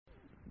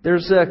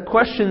There's a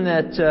question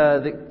that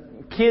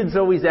the kids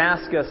always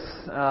ask us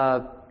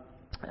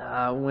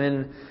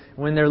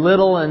when they're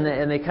little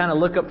and they kind of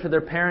look up to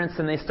their parents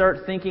and they start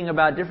thinking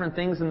about different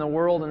things in the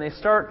world and they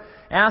start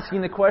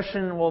asking the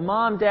question, well,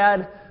 Mom,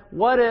 Dad,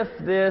 what if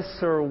this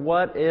or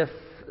what if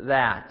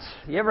that?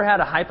 You ever had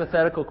a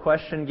hypothetical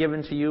question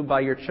given to you by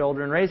your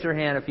children? Raise your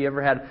hand if you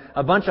ever had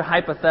a bunch of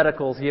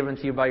hypotheticals given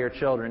to you by your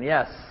children.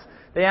 Yes.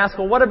 They ask,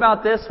 well, what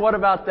about this? What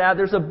about that?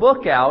 There's a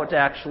book out,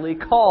 actually,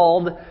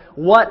 called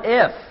What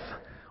If?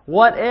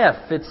 What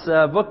If? It's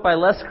a book by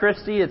Les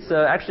Christie. It's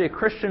actually a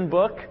Christian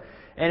book.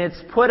 And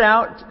it's put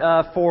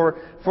out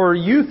for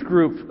youth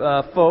group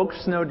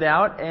folks, no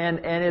doubt. And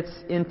it's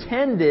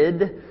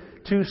intended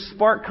to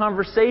spark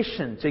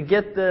conversation, to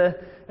get the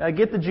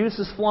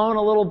juices flowing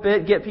a little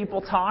bit, get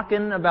people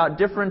talking about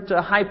different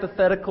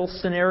hypothetical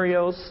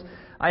scenarios.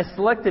 I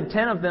selected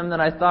 10 of them that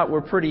I thought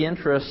were pretty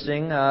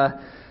interesting.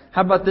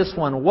 How about this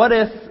one? What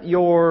if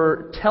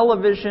your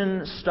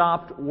television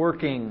stopped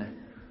working?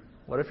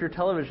 What if your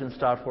television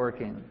stopped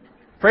working?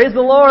 Praise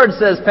the Lord,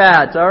 says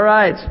Pat. All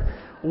right.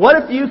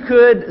 What if you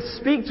could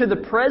speak to the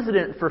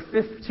president for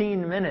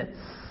 15 minutes?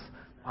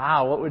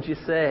 Wow, what would you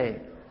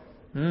say?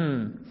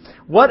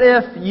 What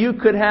if you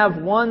could have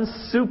one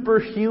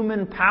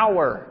superhuman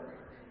power?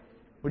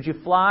 Would you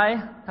fly?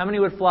 How many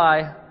would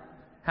fly?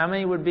 How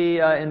many would be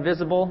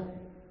invisible?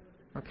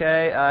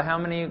 Okay, how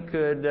many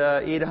could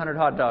eat 100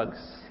 hot dogs?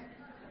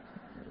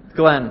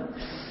 Glenn.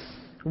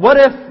 What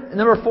if,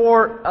 number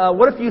 4,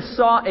 what if you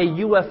saw a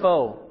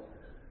UFO?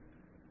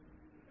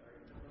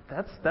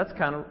 That's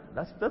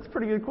a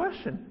pretty good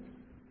question.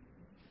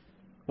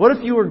 What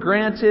if you were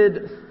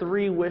granted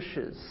 3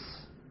 wishes?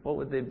 What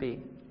would they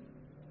be?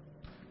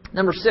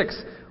 Number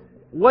 6,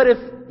 what if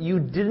you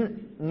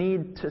didn't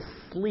need to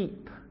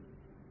sleep?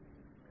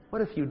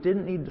 What if you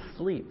didn't need to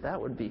sleep?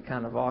 That would be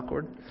kind of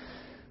awkward.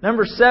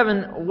 Number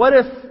 7, what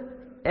if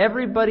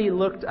everybody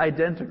looked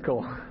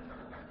identical?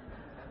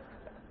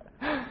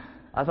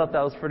 I thought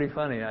that was pretty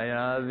funny.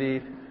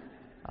 I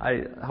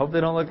hope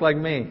they don't look like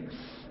me.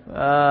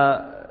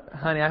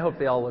 Honey, I hope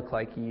they all look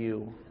like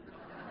you.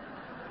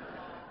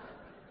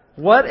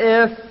 What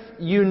if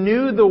you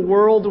knew the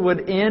world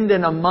would end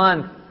in a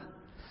month?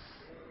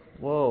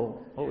 Whoa,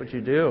 what would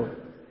you do?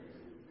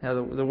 Yeah,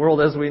 the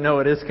world as we know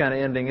it is kind of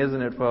ending,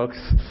 isn't it, folks?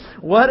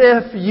 What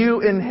if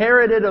you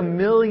inherited $1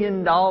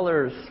 million?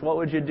 What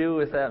would you do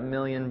with that $1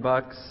 million?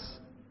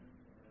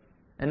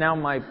 And now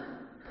my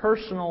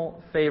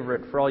personal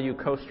favorite for all you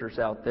coasters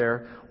out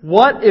there.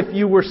 What if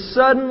you were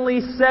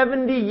suddenly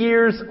 70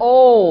 years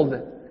old?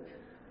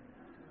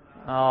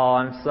 Oh,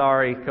 I'm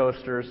sorry,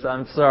 coasters.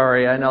 I'm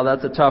sorry. I know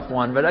that's a tough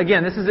one. But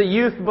again, this is a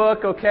youth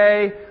book,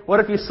 okay? What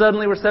if you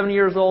suddenly were 70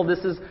 years old? This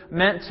is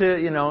meant to,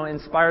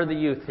 inspire the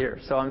youth here.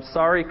 So I'm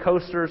sorry,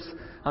 coasters.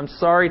 I'm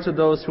sorry to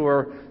those who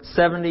are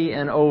 70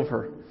 and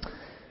over.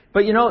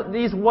 But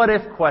these what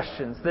if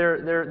questions,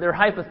 they're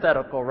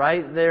hypothetical,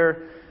 right?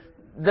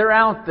 They're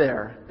out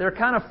there. They're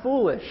kind of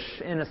foolish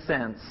in a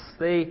sense.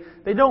 They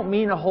don't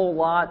mean a whole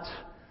lot.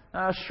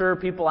 Sure,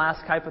 people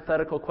ask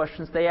hypothetical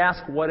questions. They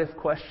ask what if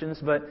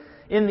questions, but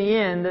in the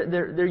end,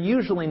 they're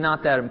usually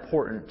not that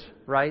important,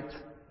 right?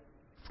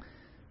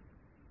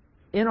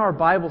 In our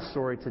Bible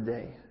story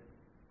today,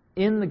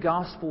 in the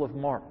Gospel of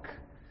Mark,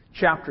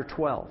 chapter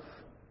 12,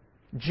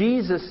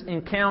 Jesus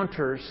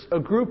encounters a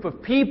group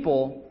of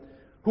people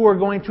who are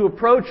going to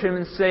approach Him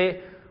and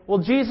say, well,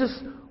 Jesus,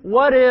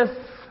 what if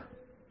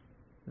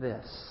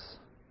this?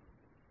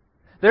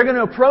 They're going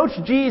to approach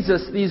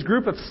Jesus, these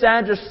group of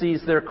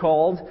Sadducees they're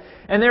called,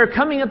 and they're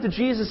coming up to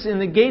Jesus in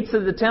the gates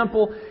of the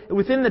temple,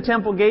 within the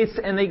temple gates,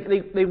 and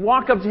they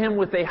walk up to Him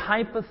with a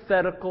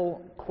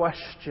hypothetical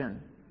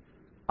question.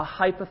 A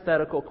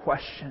hypothetical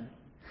question.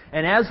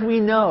 And as we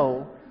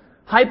know,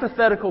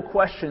 hypothetical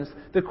questions,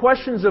 the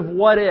questions of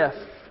what if,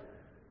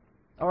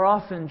 are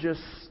often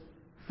just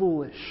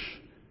foolish.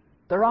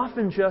 They're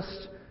often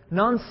just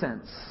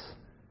nonsense.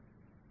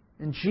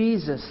 And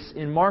Jesus,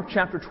 in Mark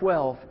chapter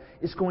 12,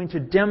 is going to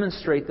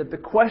demonstrate that the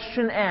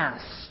question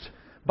asked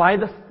by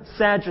the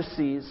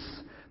Sadducees,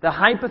 the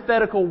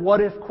hypothetical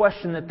what-if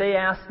question that they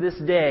asked this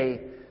day,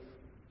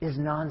 is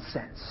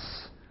nonsense.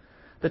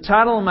 The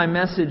title of my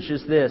message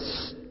is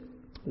this: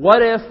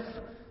 What If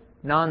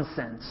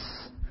Nonsense?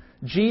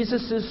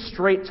 Jesus'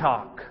 straight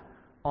talk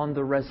on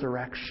the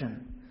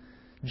resurrection.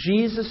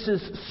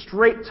 Jesus'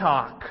 straight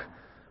talk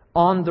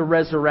on the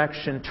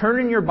resurrection. Turn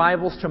in your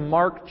Bibles to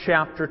Mark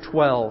chapter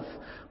 12.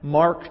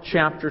 Mark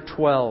chapter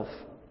 12.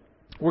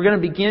 We're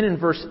going to begin in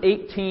verse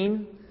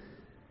 18.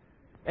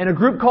 And a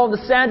group called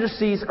the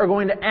Sadducees are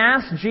going to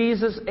ask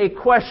Jesus a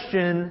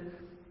question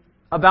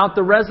about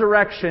the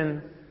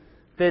resurrection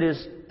that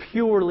is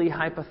purely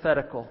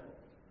hypothetical.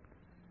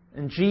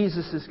 And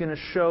Jesus is going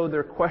to show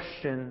their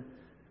question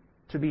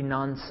to be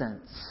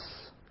nonsense.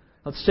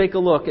 Let's take a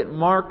look at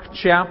Mark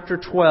chapter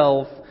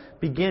 12,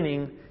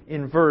 beginning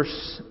in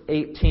verse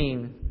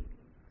 18.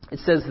 It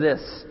says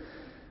this: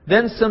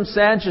 Then some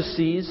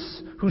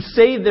Sadducees, who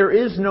say there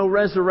is no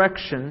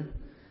resurrection,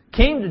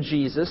 came to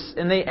Jesus,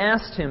 and they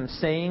asked Him,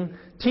 saying,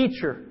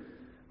 Teacher,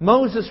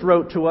 Moses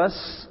wrote to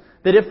us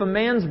that if a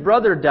man's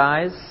brother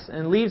dies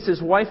and leaves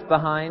his wife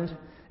behind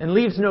and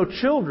leaves no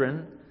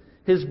children,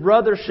 his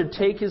brother should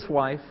take his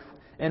wife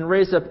and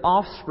raise up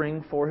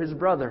offspring for his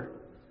brother.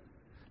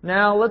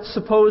 Now, let's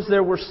suppose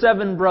there were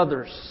 7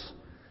 brothers.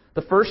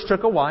 The first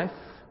took a wife,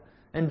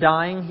 and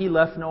dying he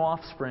left no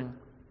offspring.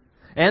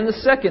 And the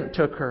second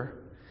took her,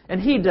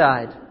 and he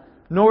died,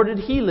 nor did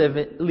he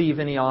leave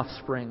any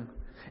offspring.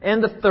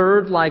 And the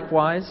third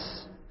likewise.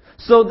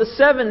 So the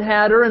 7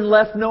 had her and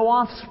left no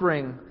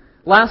offspring.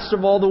 Last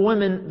of all,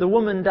 the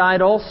woman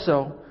died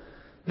also.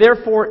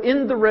 Therefore,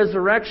 in the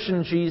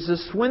resurrection,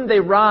 Jesus, when they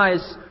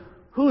rise,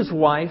 whose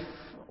wife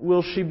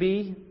will she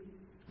be?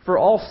 For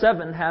all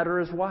 7 had her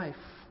as wife.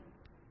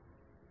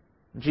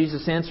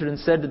 Jesus answered and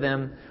said to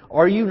them,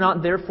 Are you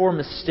not therefore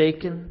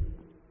mistaken,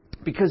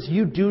 because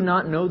you do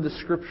not know the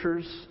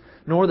Scriptures,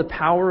 nor the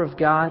power of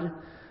God?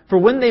 For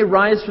when they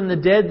rise from the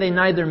dead, they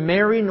neither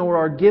marry nor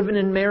are given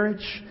in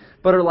marriage,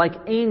 but are like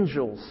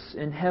angels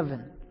in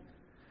heaven.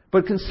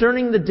 But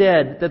concerning the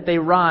dead, that they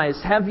rise,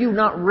 have you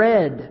not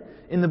read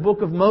in the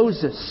book of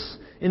Moses,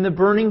 in the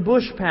burning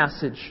bush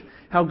passage,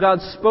 how God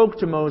spoke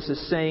to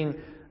Moses, saying,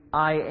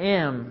 I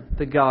am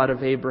the God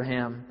of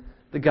Abraham,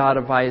 the God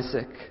of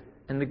Isaac,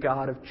 and the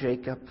God of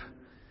Jacob.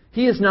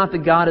 He is not the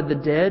God of the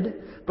dead,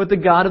 but the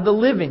God of the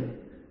living.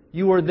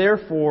 You are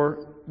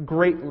therefore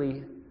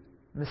greatly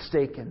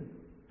mistaken.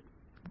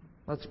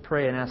 Let's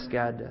pray and ask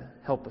God to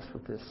help us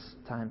with this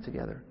time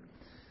together.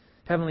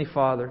 Heavenly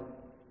Father,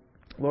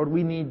 Lord,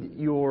 we need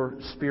Your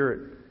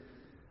Spirit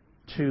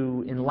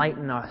to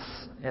enlighten us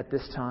at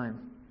this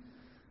time.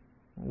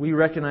 We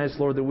recognize,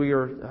 Lord, that we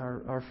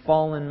are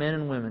fallen men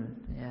and women,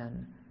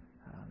 and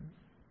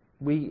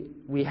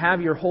we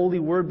have Your holy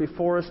word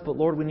before us, but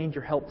Lord, we need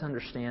Your help to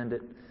understand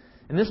it.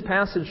 And this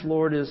passage,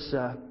 Lord, is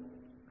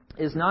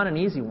not an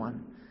easy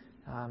one.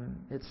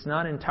 It's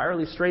not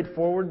entirely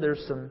straightforward.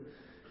 There's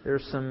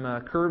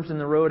some curves in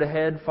the road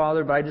ahead,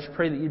 Father, but I just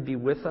pray that You'd be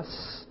with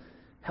us.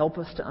 Help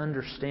us to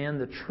understand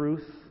the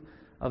truth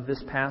of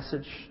this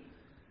passage.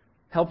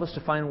 Help us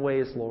to find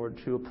ways, Lord,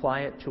 to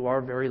apply it to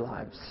our very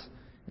lives.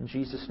 In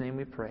Jesus' name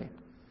we pray.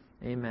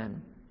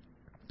 Amen.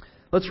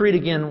 Let's read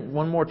again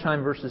one more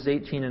time verses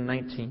 18 and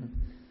 19.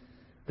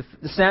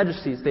 The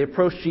Sadducees, they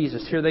approach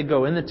Jesus. Here they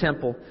go in the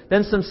temple.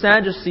 Then some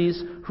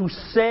Sadducees who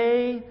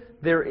say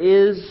there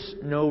is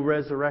no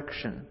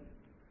resurrection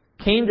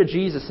came to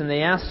Jesus, and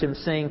they asked Him,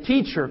 saying,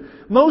 Teacher,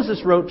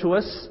 Moses wrote to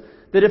us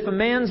that if a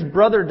man's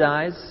brother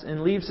dies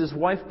and leaves his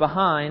wife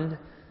behind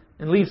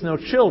and leaves no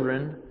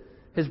children,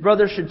 his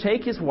brother should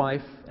take his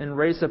wife and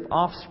raise up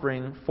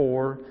offspring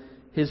for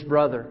his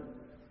brother.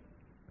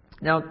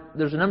 Now,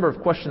 there's a number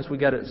of questions we've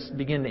got to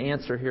begin to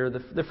answer here.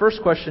 The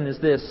first question is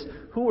this: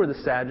 who are the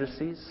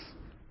Sadducees?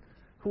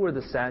 Who are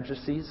the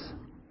Sadducees?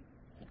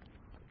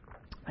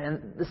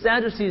 And the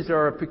Sadducees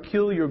are a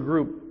peculiar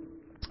group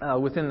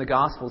within the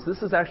Gospels.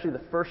 This is actually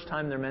the first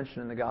time they're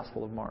mentioned in the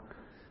Gospel of Mark.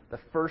 The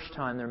first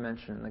time they're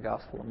mentioned in the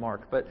Gospel of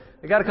Mark. But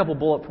I got a couple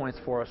bullet points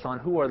for us on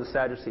who are the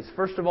Sadducees.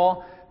 First of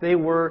all, they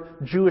were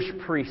Jewish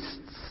priests.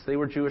 They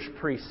were Jewish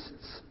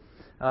priests.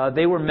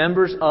 They were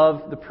members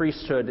of the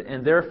priesthood,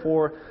 and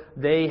therefore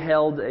they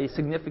held a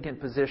significant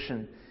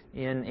position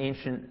in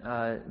ancient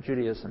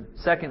Judaism.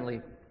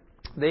 Secondly,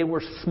 they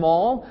were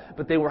small,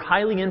 but they were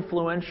highly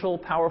influential,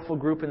 powerful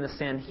group in the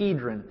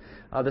Sanhedrin.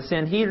 The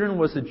Sanhedrin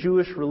was the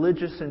Jewish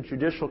religious and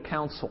judicial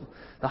council,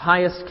 the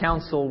highest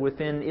council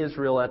within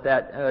Israel at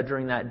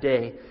during that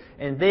day.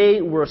 And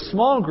they were a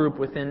small group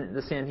within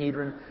the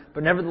Sanhedrin,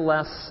 but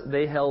nevertheless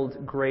they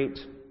held great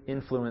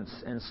influence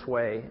and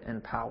sway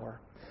and power.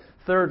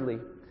 Thirdly,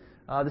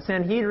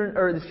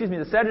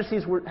 the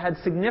Sadducees had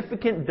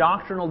significant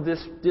doctrinal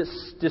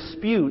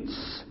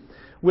disputes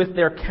with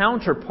their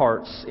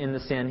counterparts in the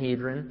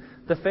Sanhedrin,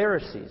 the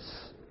Pharisees.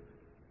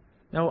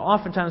 Now,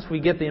 oftentimes we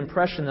get the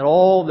impression that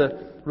all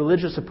the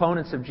religious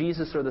opponents of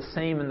Jesus are the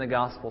same in the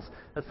Gospels.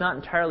 That's not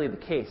entirely the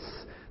case.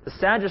 The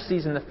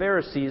Sadducees and the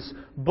Pharisees,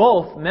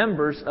 both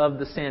members of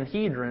the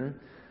Sanhedrin,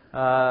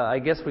 I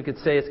guess we could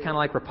say it's kind of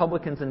like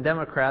Republicans and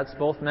Democrats,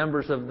 both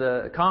members of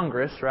the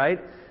Congress, right?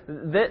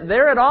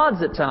 They're at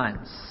odds at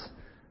times.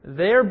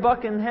 They're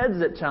bucking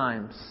heads at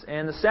times.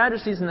 And the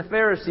Sadducees and the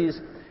Pharisees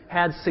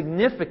had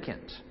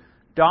significant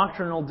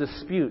doctrinal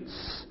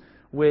disputes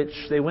which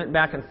they went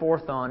back and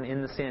forth on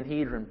in the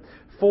Sanhedrin.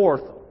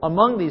 Fourth,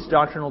 among these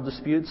doctrinal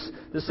disputes,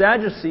 the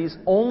Sadducees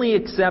only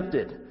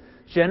accepted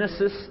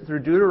Genesis through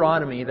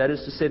Deuteronomy, that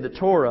is to say the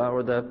Torah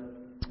or the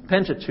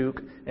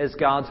Pentateuch, as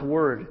God's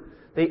Word.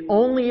 They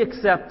only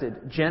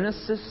accepted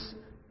Genesis,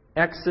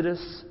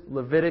 Exodus,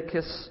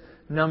 Leviticus,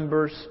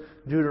 Numbers,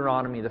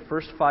 Deuteronomy, the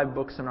first 5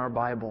 books in our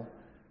Bible.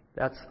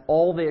 That's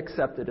all they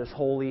accepted as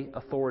holy,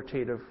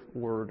 authoritative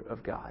Word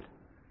of God.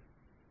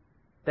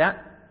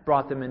 That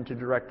brought them into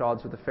direct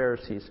odds with the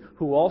Pharisees,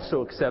 who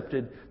also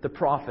accepted the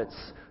prophets,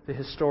 the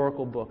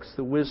historical books,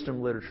 the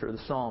wisdom literature, the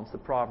Psalms, the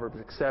Proverbs,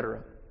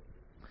 etc.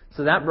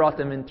 So that brought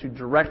them into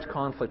direct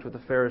conflict with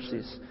the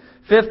Pharisees.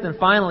 Fifth and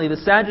finally, the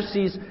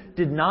Sadducees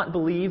did not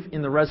believe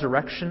in the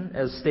resurrection,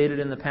 as stated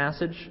in the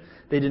passage.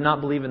 They did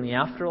not believe in the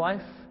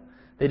afterlife.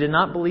 They did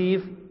not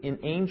believe in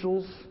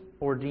angels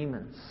or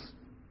demons.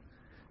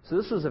 So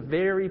this was a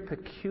very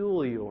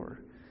peculiar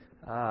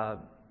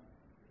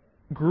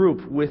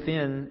group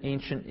within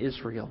ancient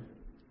Israel.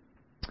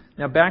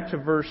 Now back to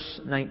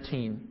verse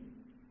 19.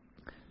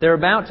 They're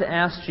about to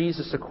ask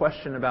Jesus a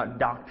question about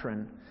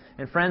doctrine.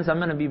 And friends, I'm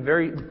going to be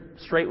very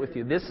straight with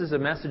you. This is a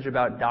message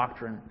about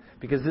doctrine,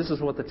 because this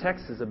is what the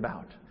text is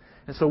about.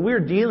 And so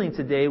we're dealing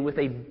today with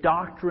a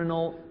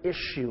doctrinal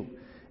issue.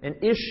 An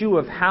issue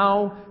of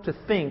how to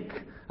think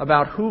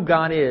about who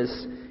God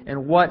is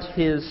and what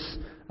His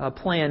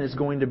plan is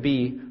going to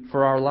be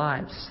for our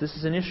lives. This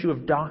is an issue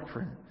of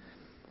doctrine.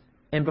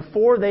 And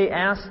before they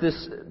ask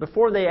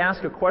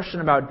a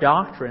question about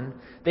doctrine,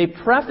 they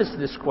preface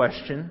this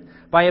question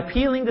by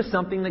appealing to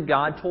something that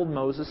God told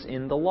Moses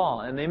in the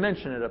law. And they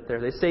mention it up there.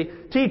 They say,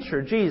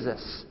 "Teacher,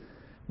 Jesus,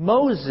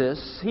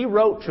 Moses, he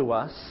wrote to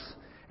us,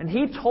 and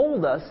he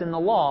told us in the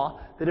law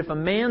that if a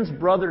man's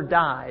brother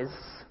dies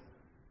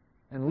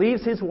and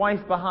leaves his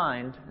wife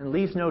behind and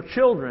leaves no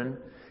children,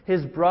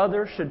 his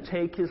brother should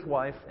take his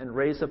wife and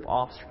raise up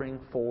offspring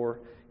for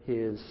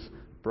his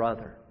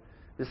brother."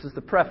 This is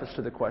the preface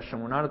to the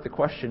question. We're not at the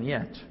question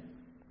yet.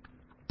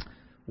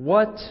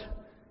 What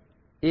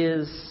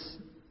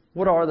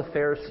are the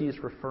Pharisees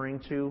referring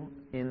to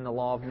in the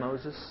law of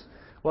Moses?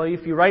 Well,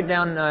 if you write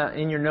down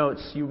in your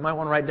notes, you might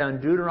want to write down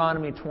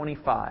Deuteronomy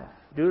 25.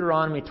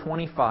 Deuteronomy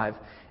 25.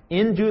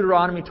 In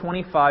Deuteronomy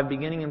 25,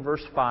 beginning in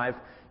verse 5,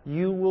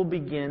 you will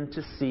begin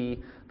to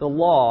see the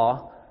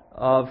law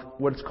of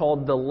what's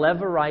called the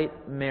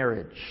Levirate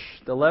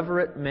marriage. The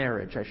Levirate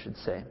marriage, I should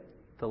say.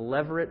 The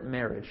Levirate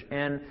marriage.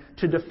 And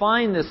to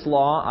define this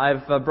law,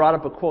 I've brought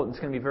up a quote that's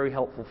going to be very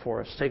helpful for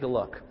us. Take a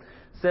look.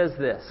 It says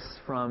this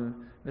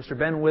from Mr.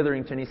 Ben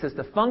Witherington. He says,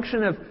 "The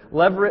function of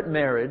Levirate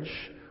marriage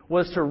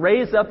was to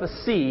raise up a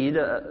seed,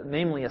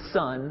 namely a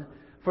son,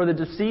 for the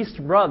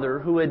deceased brother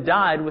who had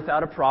died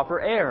without a proper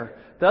heir.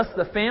 Thus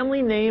the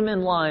family name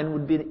and line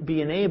would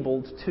be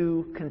enabled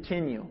to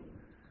continue."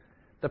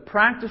 The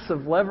practice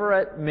of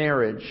Levirate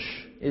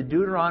marriage in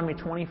Deuteronomy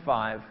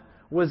 25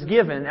 was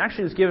given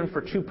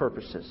for two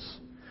purposes.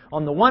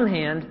 On the one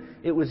hand,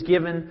 it was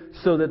given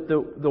so that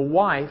the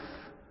wife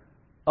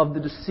of the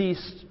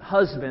deceased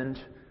husband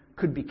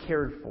could be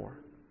cared for.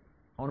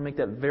 I want to make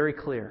that very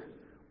clear.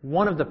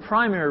 One of the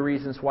primary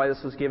reasons why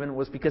this was given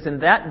was because in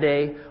that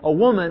day, a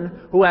woman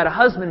who had a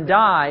husband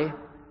die,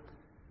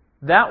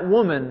 that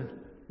woman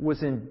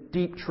was in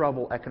deep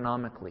trouble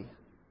economically.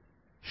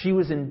 She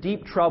was in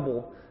deep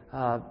trouble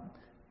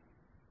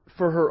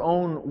for her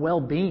own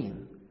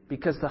well-being,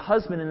 because the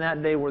husband in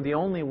that day were the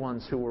only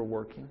ones who were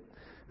working.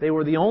 They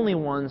were the only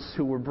ones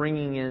who were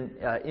bringing in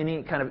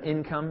any kind of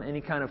income,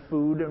 any kind of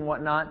food and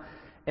whatnot.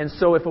 And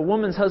so if a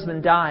woman's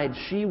husband died,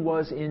 she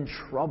was in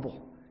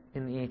trouble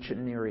in the ancient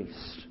Near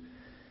East.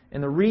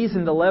 And the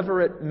reason the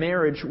Levirate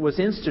marriage was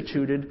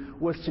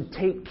instituted was to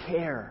take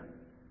care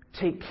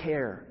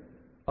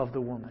of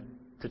the woman,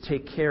 to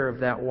take care of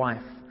that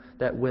wife,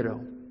 that widow.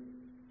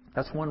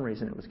 That's one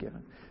reason it was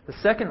given. The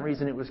second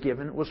reason it was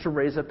given was to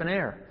raise up an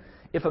heir.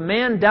 If a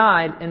man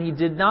died and he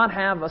did not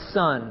have a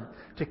son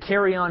to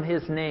carry on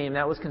his name,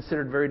 that was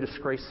considered very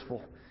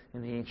disgraceful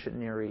in the ancient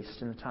Near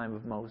East in the time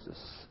of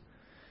Moses.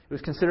 It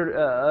was considered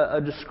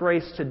a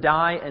disgrace to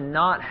die and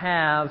not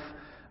have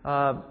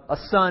a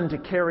son to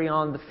carry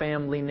on the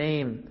family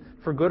name,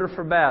 for good or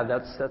for bad.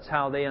 That's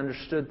how they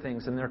understood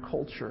things in their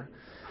culture.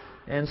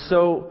 And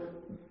so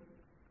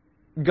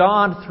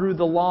God, through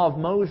the law of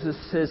Moses,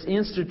 has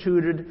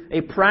instituted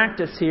a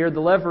practice here,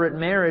 the Levirate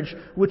marriage,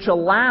 which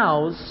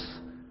allows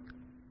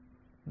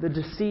the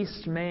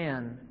deceased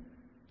man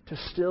to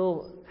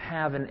still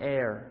have an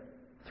heir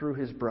through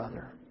his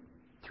brother.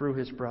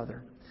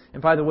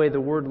 And by the way,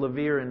 the word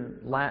levir in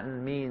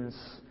Latin means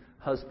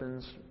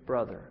husband's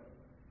brother.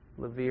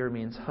 Levir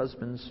means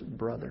husband's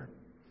brother.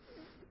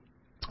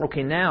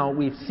 Okay, now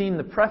we've seen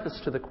the preface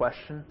to the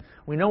question.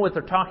 We know what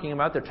they're talking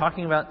about. They're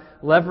talking about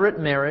Levirate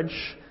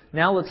marriage.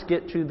 Now let's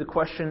get to the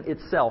question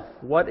itself.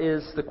 What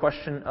is the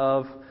question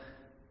of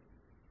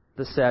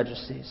the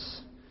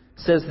Sadducees?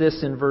 It says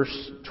this in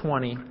verse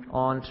 20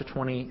 on to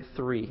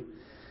 23.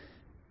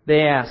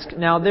 They ask,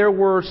 "Now there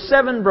were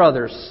 7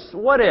 brothers.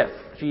 What if,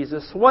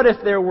 Jesus, what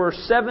if there were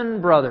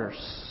 7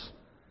 brothers?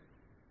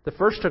 The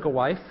first took a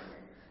wife,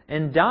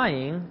 and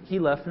dying, he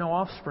left no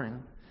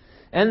offspring.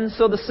 And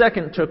so the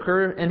second took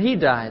her, and he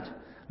died,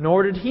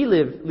 nor did he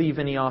leave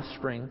any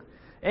offspring.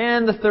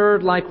 And the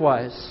third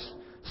likewise.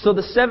 So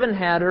the 7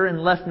 had her,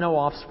 and left no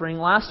offspring.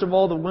 Last of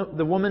all,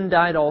 the woman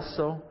died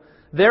also.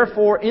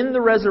 Therefore, in the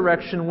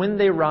resurrection, when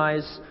they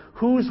rise,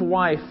 whose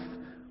wife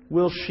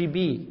will she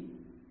be?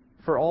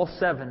 For all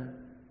 7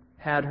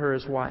 had her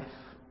as wife."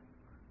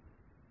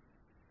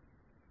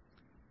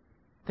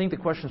 I think the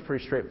question is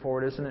pretty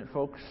straightforward, isn't it,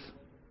 folks?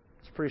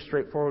 It's a pretty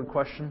straightforward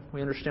question.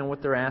 We understand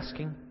what they're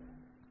asking.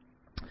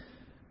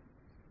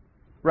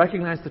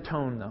 Recognize the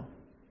tone, though.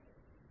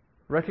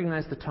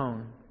 Recognize the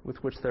tone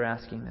with which they're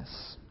asking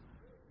this.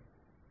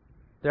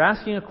 They're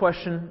asking a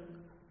question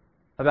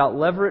about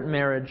Levirate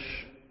marriage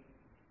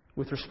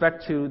with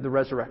respect to the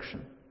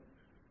resurrection.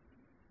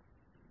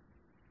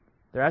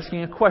 They're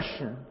asking a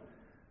question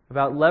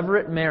about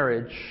levirate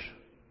marriage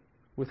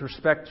with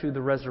respect to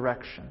the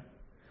resurrection.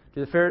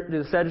 Do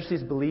the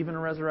Sadducees believe in a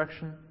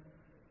resurrection?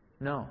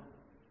 No.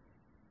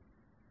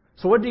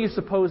 So what do you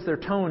suppose their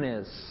tone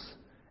is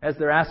as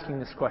they're asking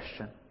this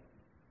question?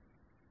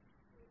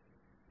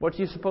 What do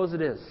you suppose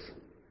it is?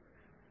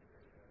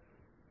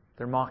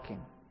 They're mocking.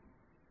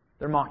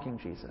 They're mocking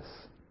Jesus.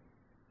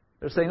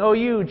 They're saying, "Oh,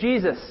 you,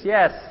 Jesus,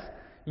 yes,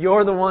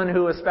 you're the one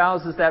who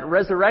espouses that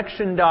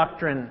resurrection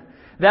doctrine,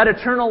 that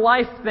eternal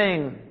life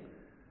thing.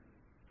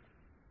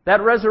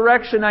 That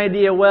resurrection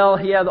idea, well,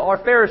 yeah, our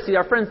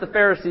friends the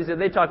Pharisees,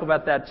 they talk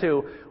about that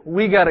too.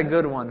 We got a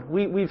good one.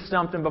 We've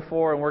stumped him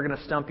before and we're going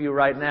to stump you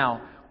right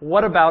now.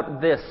 What about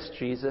this,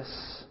 Jesus?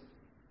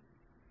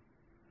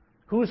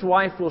 Whose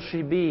wife will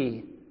she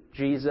be,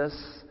 Jesus,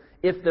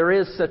 if there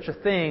is such a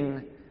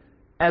thing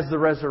as the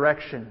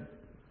resurrection?"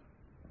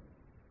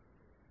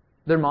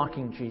 They're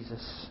mocking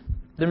Jesus.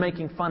 They're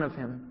making fun of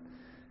Him.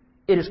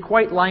 It is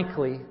quite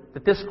likely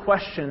that this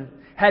question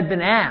had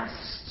been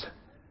asked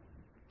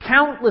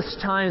countless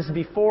times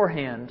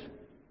beforehand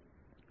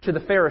to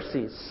the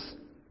Pharisees.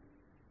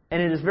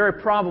 And it is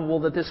very probable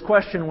that this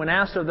question, when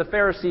asked of the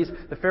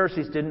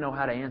Pharisees didn't know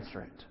how to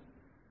answer it.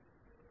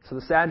 So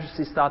the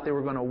Sadducees thought they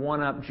were going to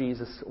one-up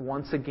Jesus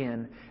once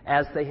again,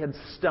 as they had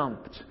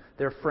stumped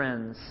their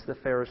friends, the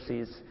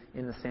Pharisees,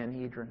 in the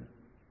Sanhedrin.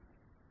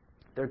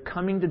 They're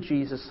coming to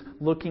Jesus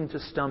looking to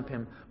stump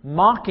Him,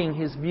 mocking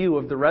His view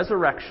of the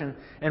resurrection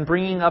and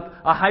bringing up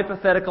a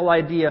hypothetical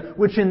idea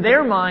which in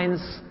their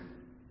minds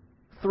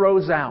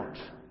throws out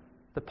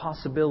the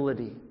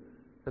possibility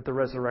that the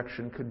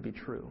resurrection could be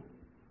true.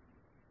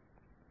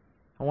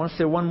 I want to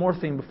say one more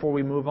thing before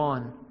we move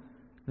on.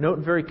 Note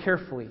very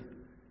carefully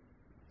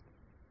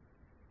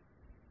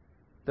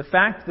the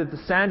fact that the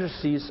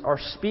Sadducees are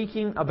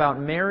speaking about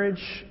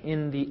marriage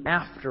in the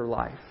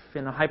afterlife,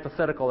 in a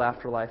hypothetical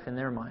afterlife in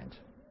their mind.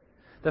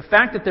 The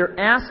fact that they're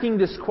asking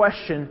this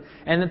question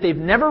and that they've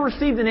never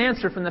received an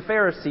answer from the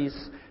Pharisees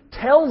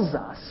tells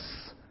us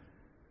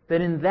that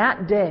in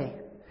that day,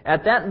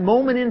 at that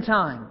moment in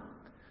time,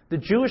 the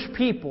Jewish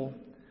people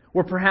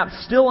were perhaps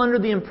still under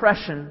the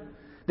impression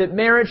that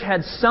marriage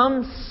had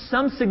some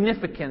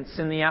significance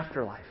in the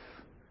afterlife.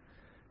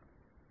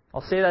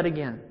 I'll say that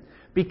again.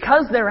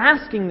 Because they're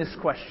asking this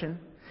question,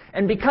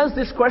 and because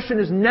this question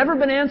has never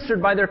been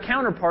answered by their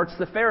counterparts,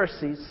 the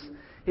Pharisees,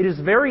 it is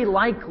very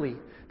likely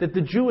that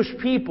the Jewish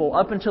people,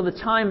 up until the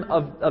time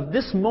of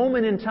this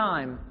moment in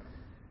time,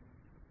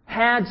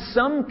 had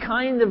some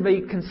kind of a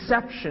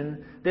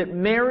conception that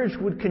marriage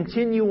would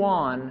continue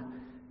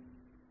on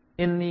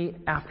in the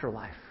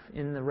afterlife,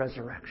 in the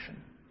resurrection.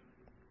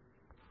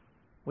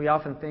 We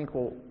often think,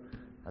 well,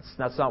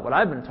 that's not what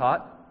I've been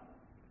taught.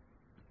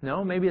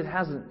 No, maybe it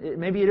hasn't.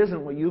 Maybe it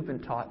isn't what you've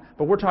been taught.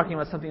 But we're talking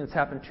about something that's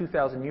happened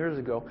 2,000 years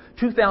ago.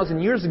 2,000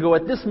 years ago,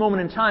 at this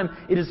moment in time,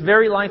 it is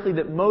very likely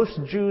that most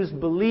Jews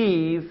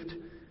believed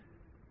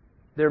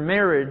their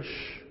marriage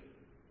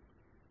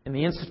and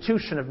the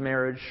institution of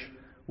marriage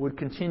would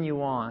continue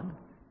on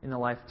in the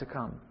life to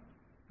come.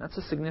 That's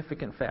a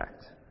significant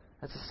fact.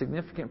 That's a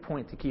significant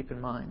point to keep in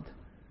mind.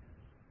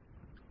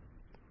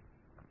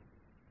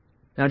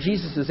 Now,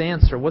 Jesus'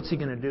 answer, what's He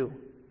going to do?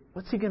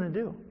 What's He going to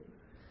do?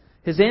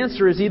 His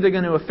answer is either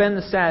going to offend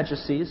the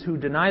Sadducees, who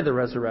deny the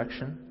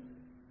resurrection,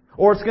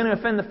 or it's going to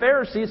offend the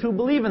Pharisees, who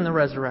believe in the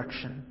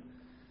resurrection.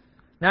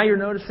 Now you're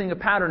noticing a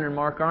pattern in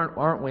Mark,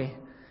 aren't we?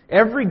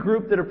 Every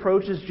group that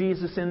approaches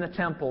Jesus in the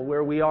temple,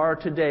 where we are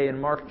today in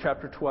Mark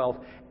chapter 12,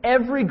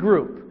 every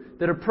group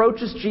that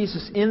approaches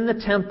Jesus in the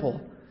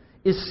temple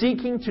is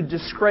seeking to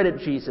discredit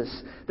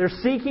Jesus. They're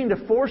seeking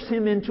to force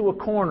Him into a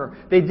corner.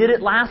 They did it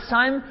last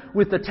time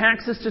with the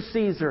taxes to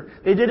Caesar.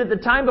 They did it the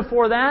time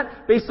before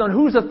that based on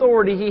whose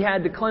authority He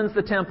had to cleanse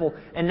the temple.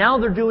 And now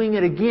they're doing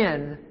it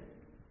again,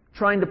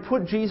 trying to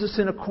put Jesus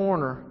in a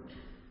corner,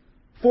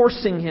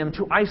 forcing Him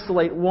to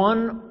isolate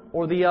one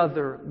or the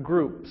other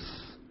groups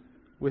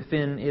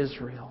within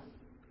Israel.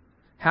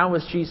 How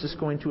is Jesus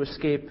going to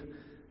escape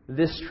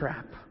this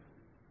trap?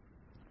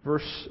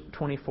 Verse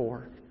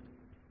 24.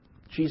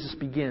 Jesus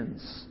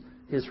begins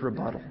His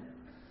rebuttal.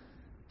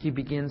 He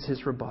begins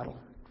His rebuttal.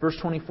 Verse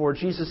 24,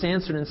 Jesus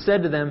answered and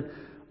said to them,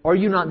 "Are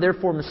you not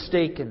therefore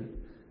mistaken,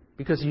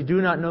 because you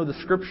do not know the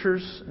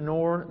Scriptures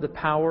nor the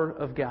power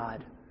of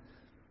God?"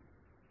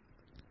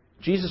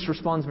 Jesus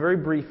responds very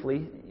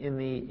briefly in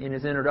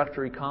His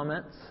introductory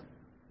comments.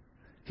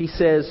 He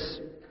says,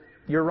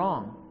 "You're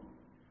wrong.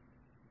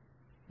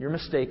 You're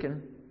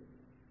mistaken.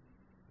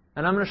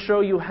 And I'm going to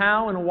show you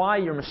how and why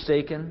you're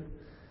mistaken.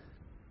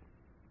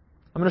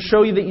 I'm going to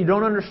show you that you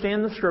don't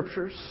understand the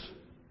Scriptures.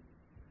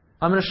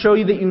 I'm going to show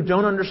you that you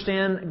don't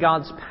understand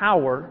God's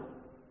power."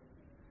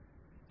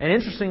 And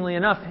interestingly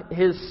enough,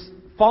 His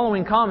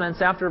following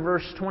comments after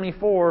verse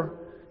 24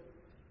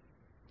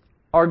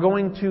 are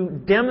going to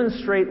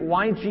demonstrate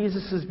why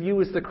Jesus' view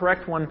is the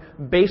correct one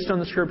based on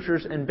the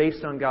Scriptures and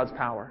based on God's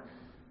power.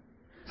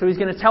 So He's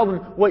going to tell them,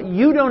 what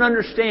you don't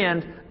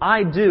understand,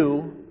 I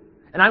do,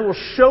 and I will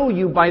show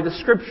you by the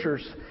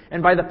Scriptures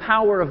and by the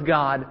power of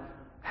God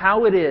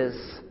how it is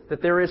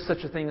that there is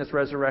such a thing as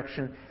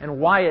resurrection and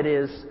why it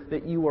is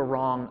that you are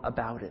wrong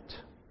about it.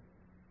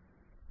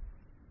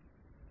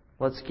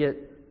 Let's get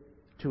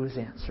to His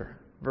answer.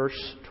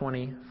 Verse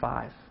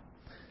 25.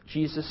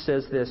 Jesus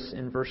says this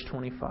in verse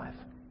 25.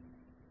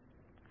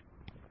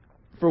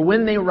 For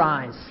when they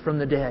rise from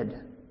the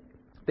dead,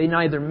 they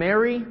neither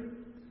marry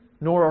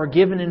nor are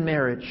given in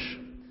marriage,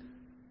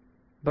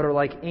 but are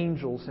like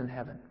angels in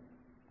heaven.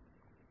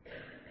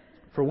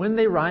 For when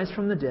they rise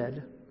from the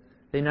dead,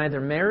 they neither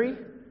marry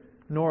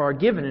nor are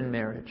given in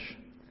marriage,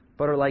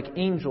 but are like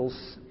angels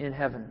in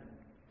heaven.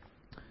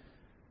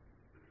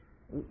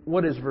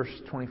 What is verse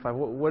 25?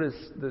 What is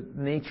the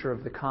nature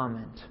of the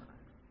comment?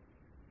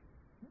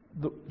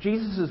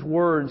 Jesus'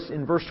 words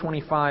in verse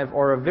 25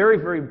 are a very,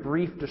 very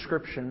brief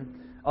description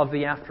of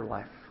the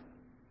afterlife,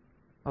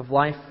 of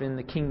life in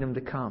the kingdom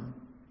to come.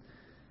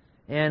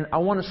 And I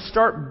want to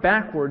start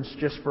backwards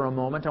just for a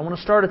moment. I want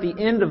to start at the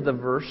end of the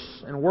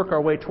verse and work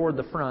our way toward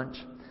the front.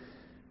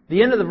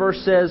 The end of the verse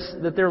says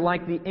that they're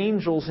like the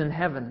angels in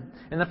heaven.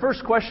 And the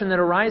first question that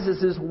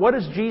arises is, what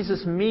does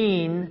Jesus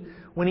mean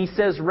when He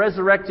says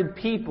resurrected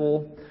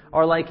people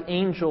are like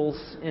angels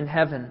in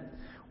heaven?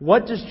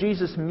 What does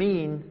Jesus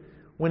mean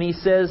when He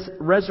says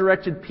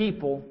resurrected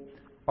people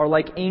are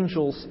like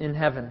angels in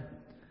heaven?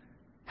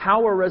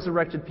 How are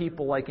resurrected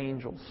people like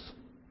angels?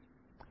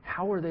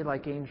 How are they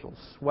like angels?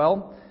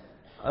 Well,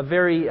 a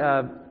very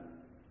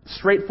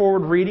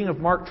straightforward reading of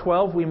Mark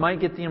 12, we might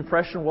get the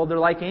impression, well, they're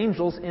like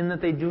angels in that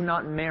they do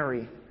not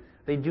marry.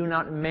 They do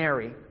not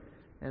marry.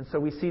 And so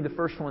we see the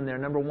first one there,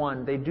 number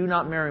one. They do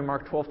not marry,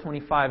 Mark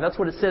 12:25. That's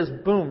what it says,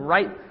 boom,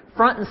 right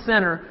front and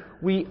center.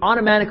 We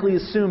automatically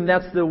assume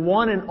that's the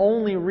one and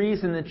only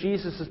reason that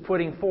Jesus is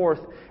putting forth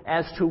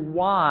as to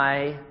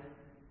why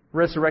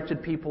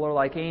resurrected people are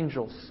like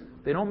angels.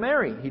 They don't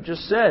marry. He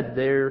just said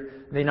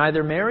they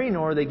neither marry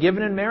nor are they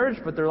given in marriage,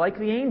 but they're like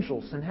the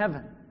angels in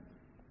heaven.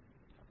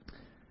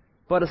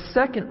 But a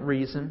second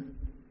reason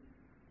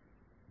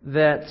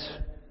that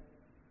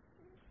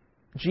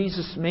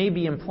Jesus may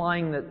be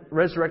implying that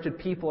resurrected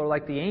people are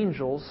like the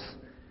angels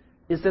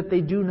is that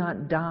they do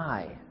not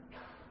die.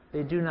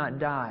 They do not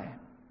die.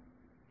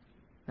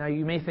 Now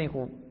you may think,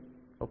 well,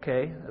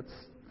 okay, that's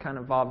kind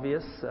of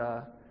obvious.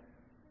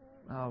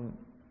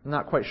 I'm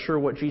not quite sure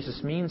what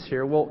Jesus means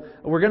here. Well,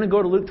 we're going to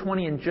go to Luke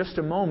 20 in just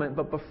a moment,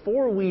 but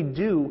before we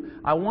do,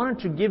 I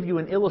wanted to give you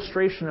an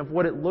illustration of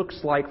what it looks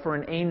like for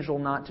an angel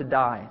not to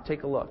die.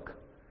 Take a look.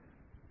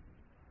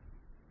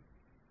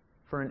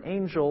 For an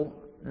angel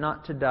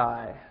not to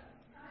die.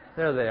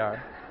 There they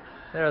are.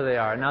 There they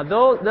are. Now,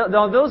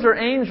 those are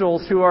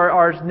angels who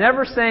are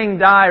never saying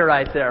die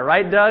right there.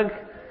 Right, Doug?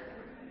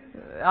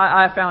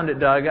 I found it,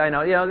 Doug. I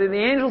know. You know, the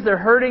angels, they're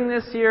hurting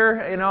this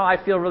year. You know,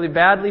 I feel really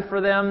badly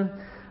for them.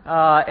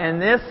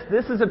 And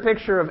this is a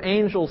picture of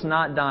angels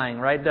not dying.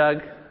 Right, Doug?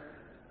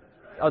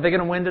 Are they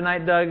going to win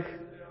tonight, Doug?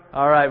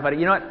 All right, buddy.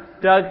 You know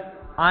what, Doug?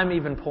 I'm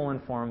even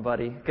pulling for them,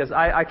 buddy, because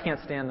I can't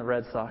stand the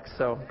Red Sox.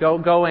 So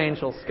go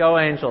Angels. Go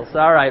Angels.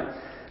 All right.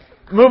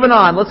 Moving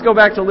on, let's go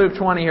back to Luke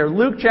 20 here.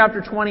 Luke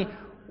chapter 20,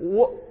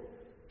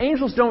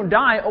 angels don't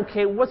die.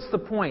 Okay, what's the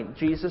point,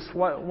 Jesus?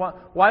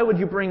 Why would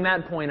you bring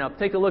that point up?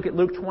 Take a look at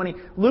Luke 20.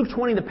 Luke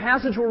 20, the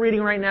passage we're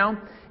reading right now,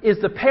 is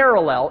the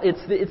parallel.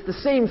 It's the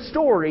same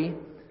story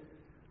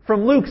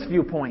from Luke's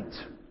viewpoint.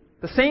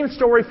 The same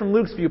story from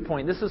Luke's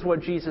viewpoint. This is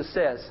what Jesus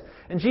says.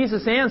 And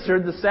Jesus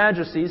answered the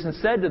Sadducees and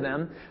said to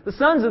them, the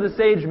sons of this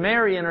age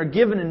marry and are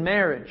given in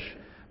marriage.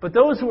 But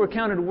those who are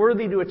counted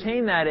worthy to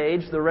attain that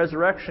age, the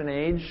resurrection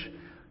age,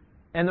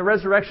 and the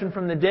resurrection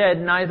from the dead,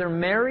 neither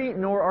marry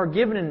nor are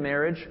given in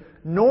marriage,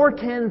 nor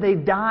can they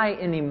die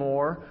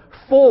anymore.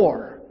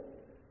 For,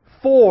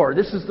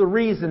 this is the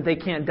reason they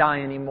can't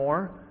die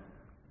anymore.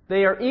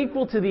 They are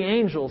equal to the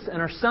angels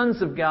and are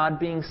sons of God,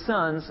 being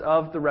sons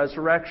of the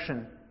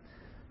resurrection.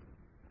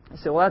 You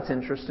say, well, that's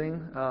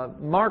interesting.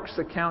 Mark's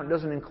account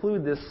doesn't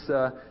include this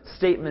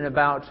statement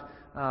about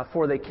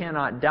for they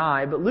cannot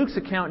die, but Luke's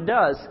account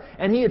does.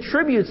 And he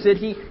attributes it,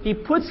 he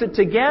puts it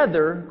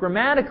together,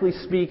 grammatically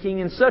speaking,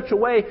 in such a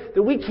way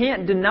that we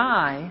can't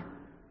deny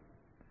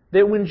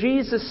that when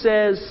Jesus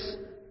says,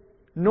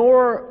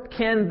 nor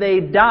can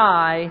they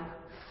die,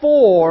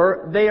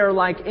 for they are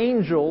like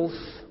angels,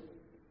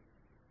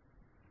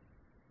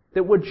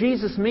 that what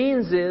Jesus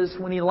means is,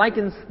 when He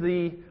likens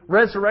the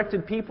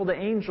resurrected people to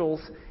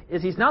angels,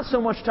 is He's not so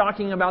much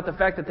talking about the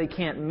fact that they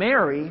can't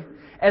marry,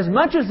 as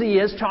much as He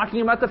is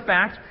talking about the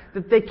fact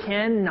that they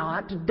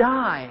cannot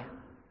die.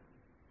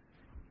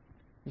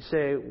 You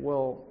say,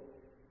 well,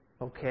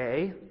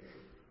 okay,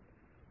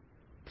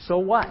 so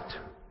what?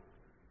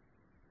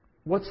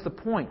 What's the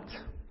point,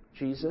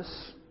 Jesus?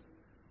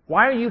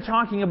 Why are you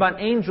talking about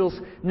angels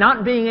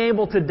not being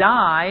able to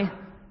die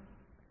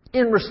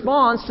in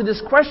response to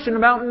this question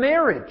about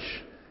marriage?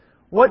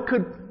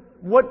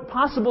 What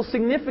possible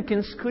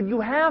significance could you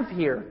have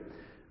here?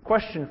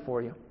 Question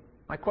for you.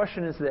 My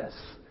question is this.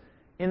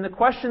 In the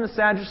question the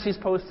Sadducees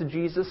posed to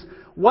Jesus,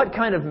 what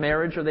kind of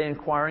marriage are they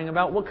inquiring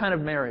about? What kind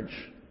of marriage?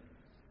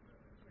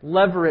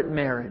 Levirate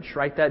marriage.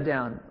 Write that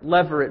down.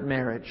 Levirate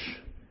marriage.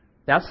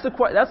 That's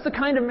the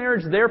kind of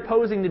marriage they're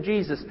posing to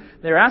Jesus.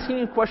 They're asking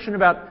a question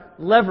about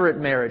levirate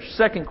marriage.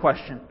 Second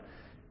question.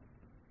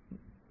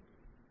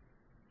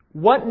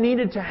 What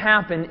needed to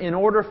happen in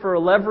order for a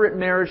levirate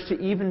marriage to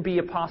even be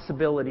a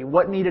possibility?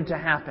 What needed to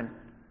happen?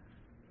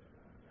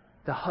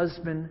 The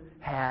husband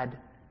had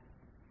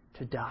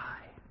to die.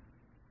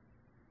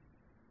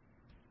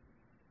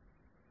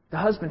 The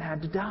husband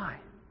had to die.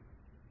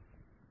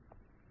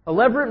 A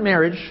levirate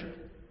marriage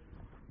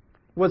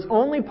was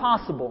only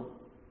possible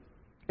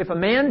if a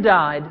man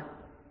died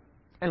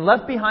and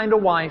left behind a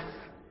wife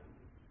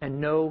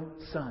and no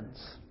sons.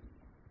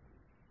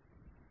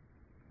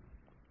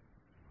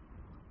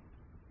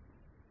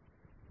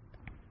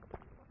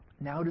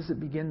 Now does it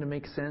begin to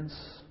make sense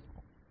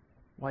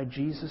why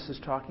Jesus is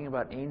talking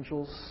about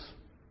angels?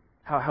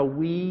 How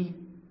we,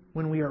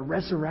 when we are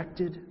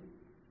resurrected,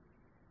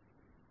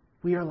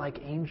 we are like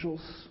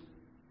angels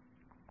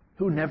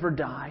who never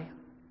die.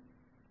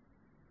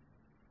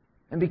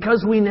 And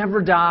because we never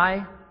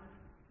die,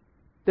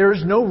 there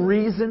is no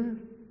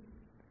reason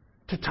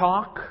to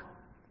talk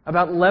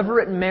about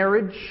levirate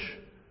marriage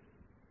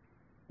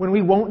when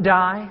we won't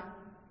die.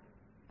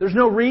 There's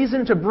no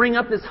reason to bring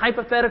up this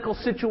hypothetical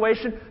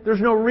situation.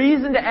 There's no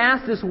reason to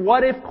ask this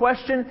what-if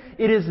question.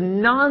 It is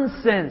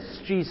nonsense,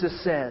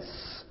 Jesus says.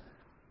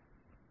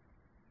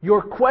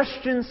 Your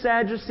question,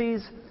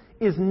 Sadducees,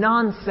 is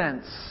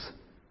nonsense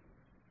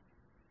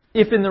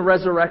if in the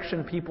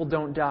resurrection people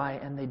don't die,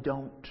 and they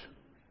don't.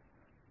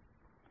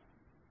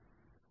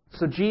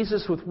 So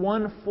Jesus, with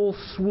one full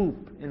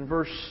swoop in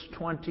verse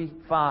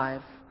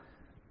 25,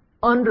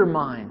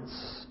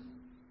 undermines,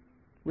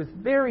 with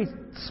a very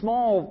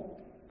small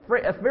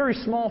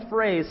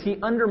phrase, he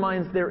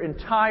undermines their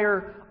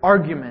entire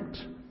argument.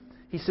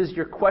 He says,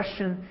 your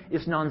question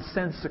is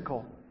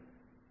nonsensical.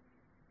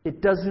 It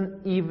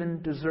doesn't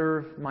even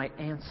deserve my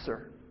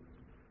answer.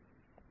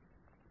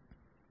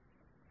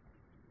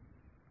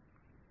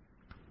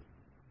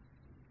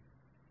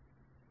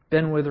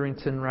 Ben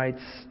Witherington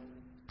writes,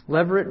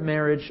 levirate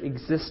marriage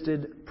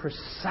existed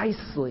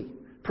precisely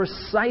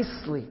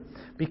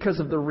because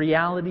of the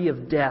reality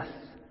of death.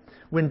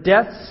 When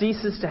death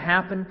ceases to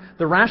happen,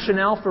 the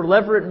rationale for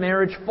levirate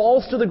marriage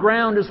falls to the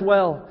ground as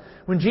well.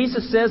 When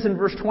Jesus says in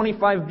verse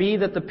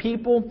 25b that the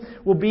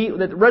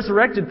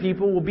resurrected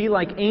people will be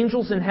like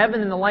angels in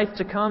heaven in the life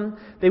to come,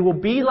 they will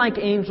be like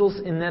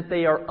angels in that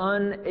they are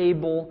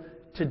unable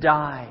to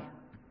die.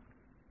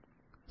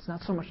 It's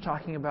not so much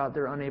talking about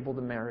they're unable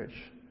to marriage.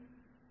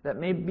 That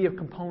may be a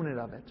component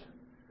of it.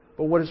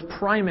 But what is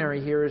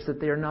primary here is that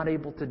they are not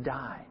able to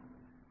die.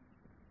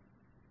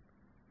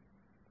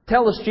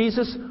 Tell us,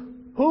 Jesus,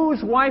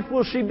 whose wife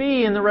will she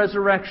be in the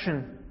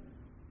resurrection?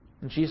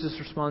 And Jesus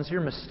responds,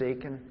 you're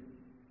mistaken.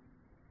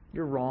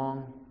 You're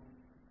wrong.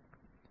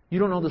 You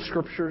don't know the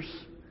Scriptures,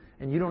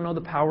 and you don't know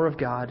the power of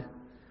God.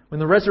 When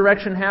the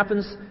resurrection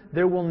happens,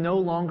 there will no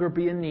longer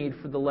be a need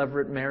for the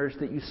levirate marriage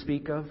that you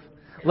speak of.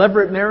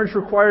 Levirate marriage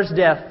requires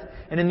death,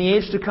 and in the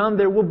age to come,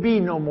 there will be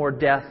no more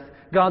death.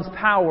 God's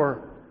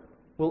power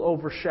will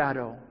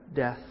overshadow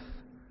death.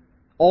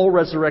 All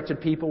resurrected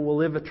people will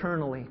live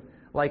eternally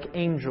like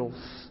angels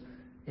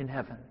in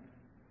heaven.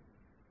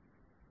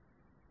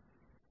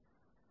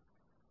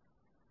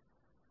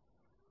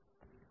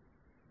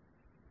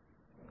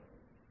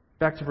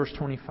 Back to verse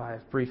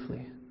 25,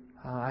 briefly.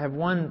 I have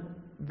one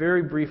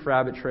very brief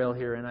rabbit trail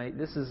here, and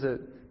this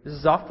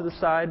is off to the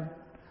side.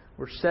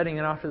 We're setting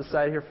it off to the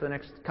side here for the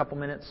next couple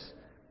minutes,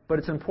 but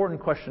it's an important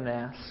question to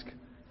ask.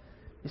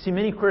 You see,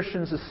 many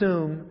Christians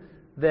assume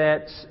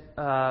that,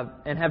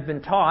 and have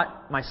been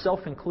taught,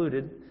 myself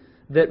included,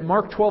 that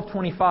Mark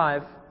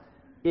 12:25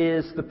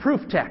 is the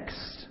proof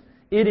text.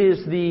 It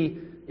is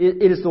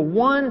the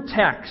one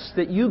text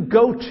that you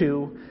go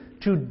to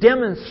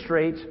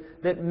demonstrate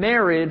that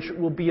marriage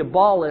will be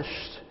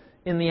abolished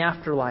in the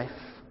afterlife.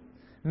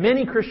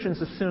 Many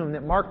Christians assume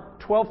that Mark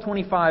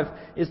 12:25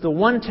 is the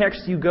one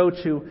text you go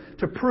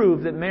to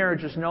prove that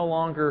marriage is no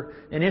longer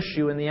an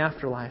issue in the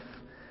afterlife.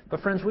 But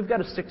friends, we've got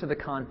to stick to the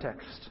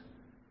context.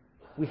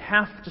 We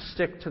have to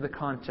stick to the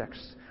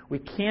context. We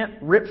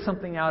can't rip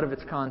something out of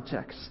its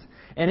context.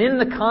 And in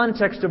the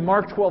context of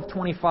Mark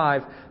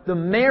 12:25, the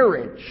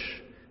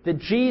marriage that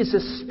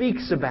Jesus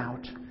speaks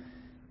about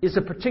is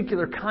a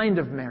particular kind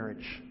of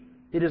marriage.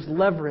 It is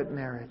levirate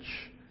marriage,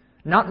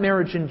 not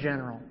marriage in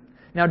general.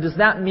 Now, does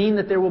that mean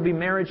that there will be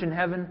marriage in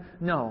heaven?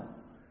 No.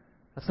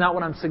 That's not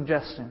what I'm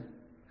suggesting.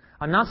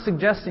 I'm not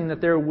suggesting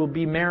that there will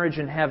be marriage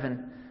in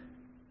heaven.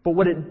 But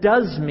what it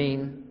does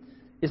mean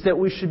is that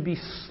we should be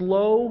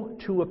slow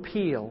to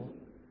appeal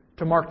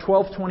to Mark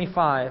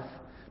 12:25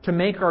 to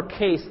make our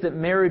case that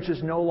marriage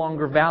is no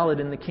longer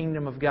valid in the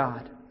kingdom of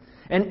God.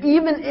 And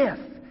even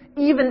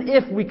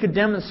if we could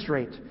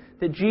demonstrate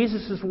that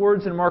Jesus'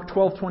 words in Mark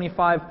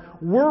 12:25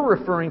 were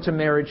referring to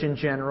marriage in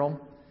general,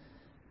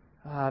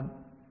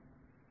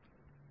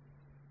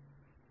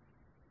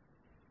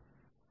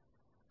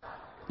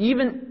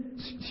 even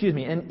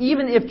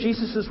if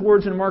Jesus'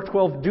 words in Mark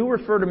 12 do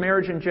refer to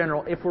marriage in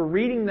general, if we're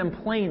reading them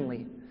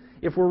plainly,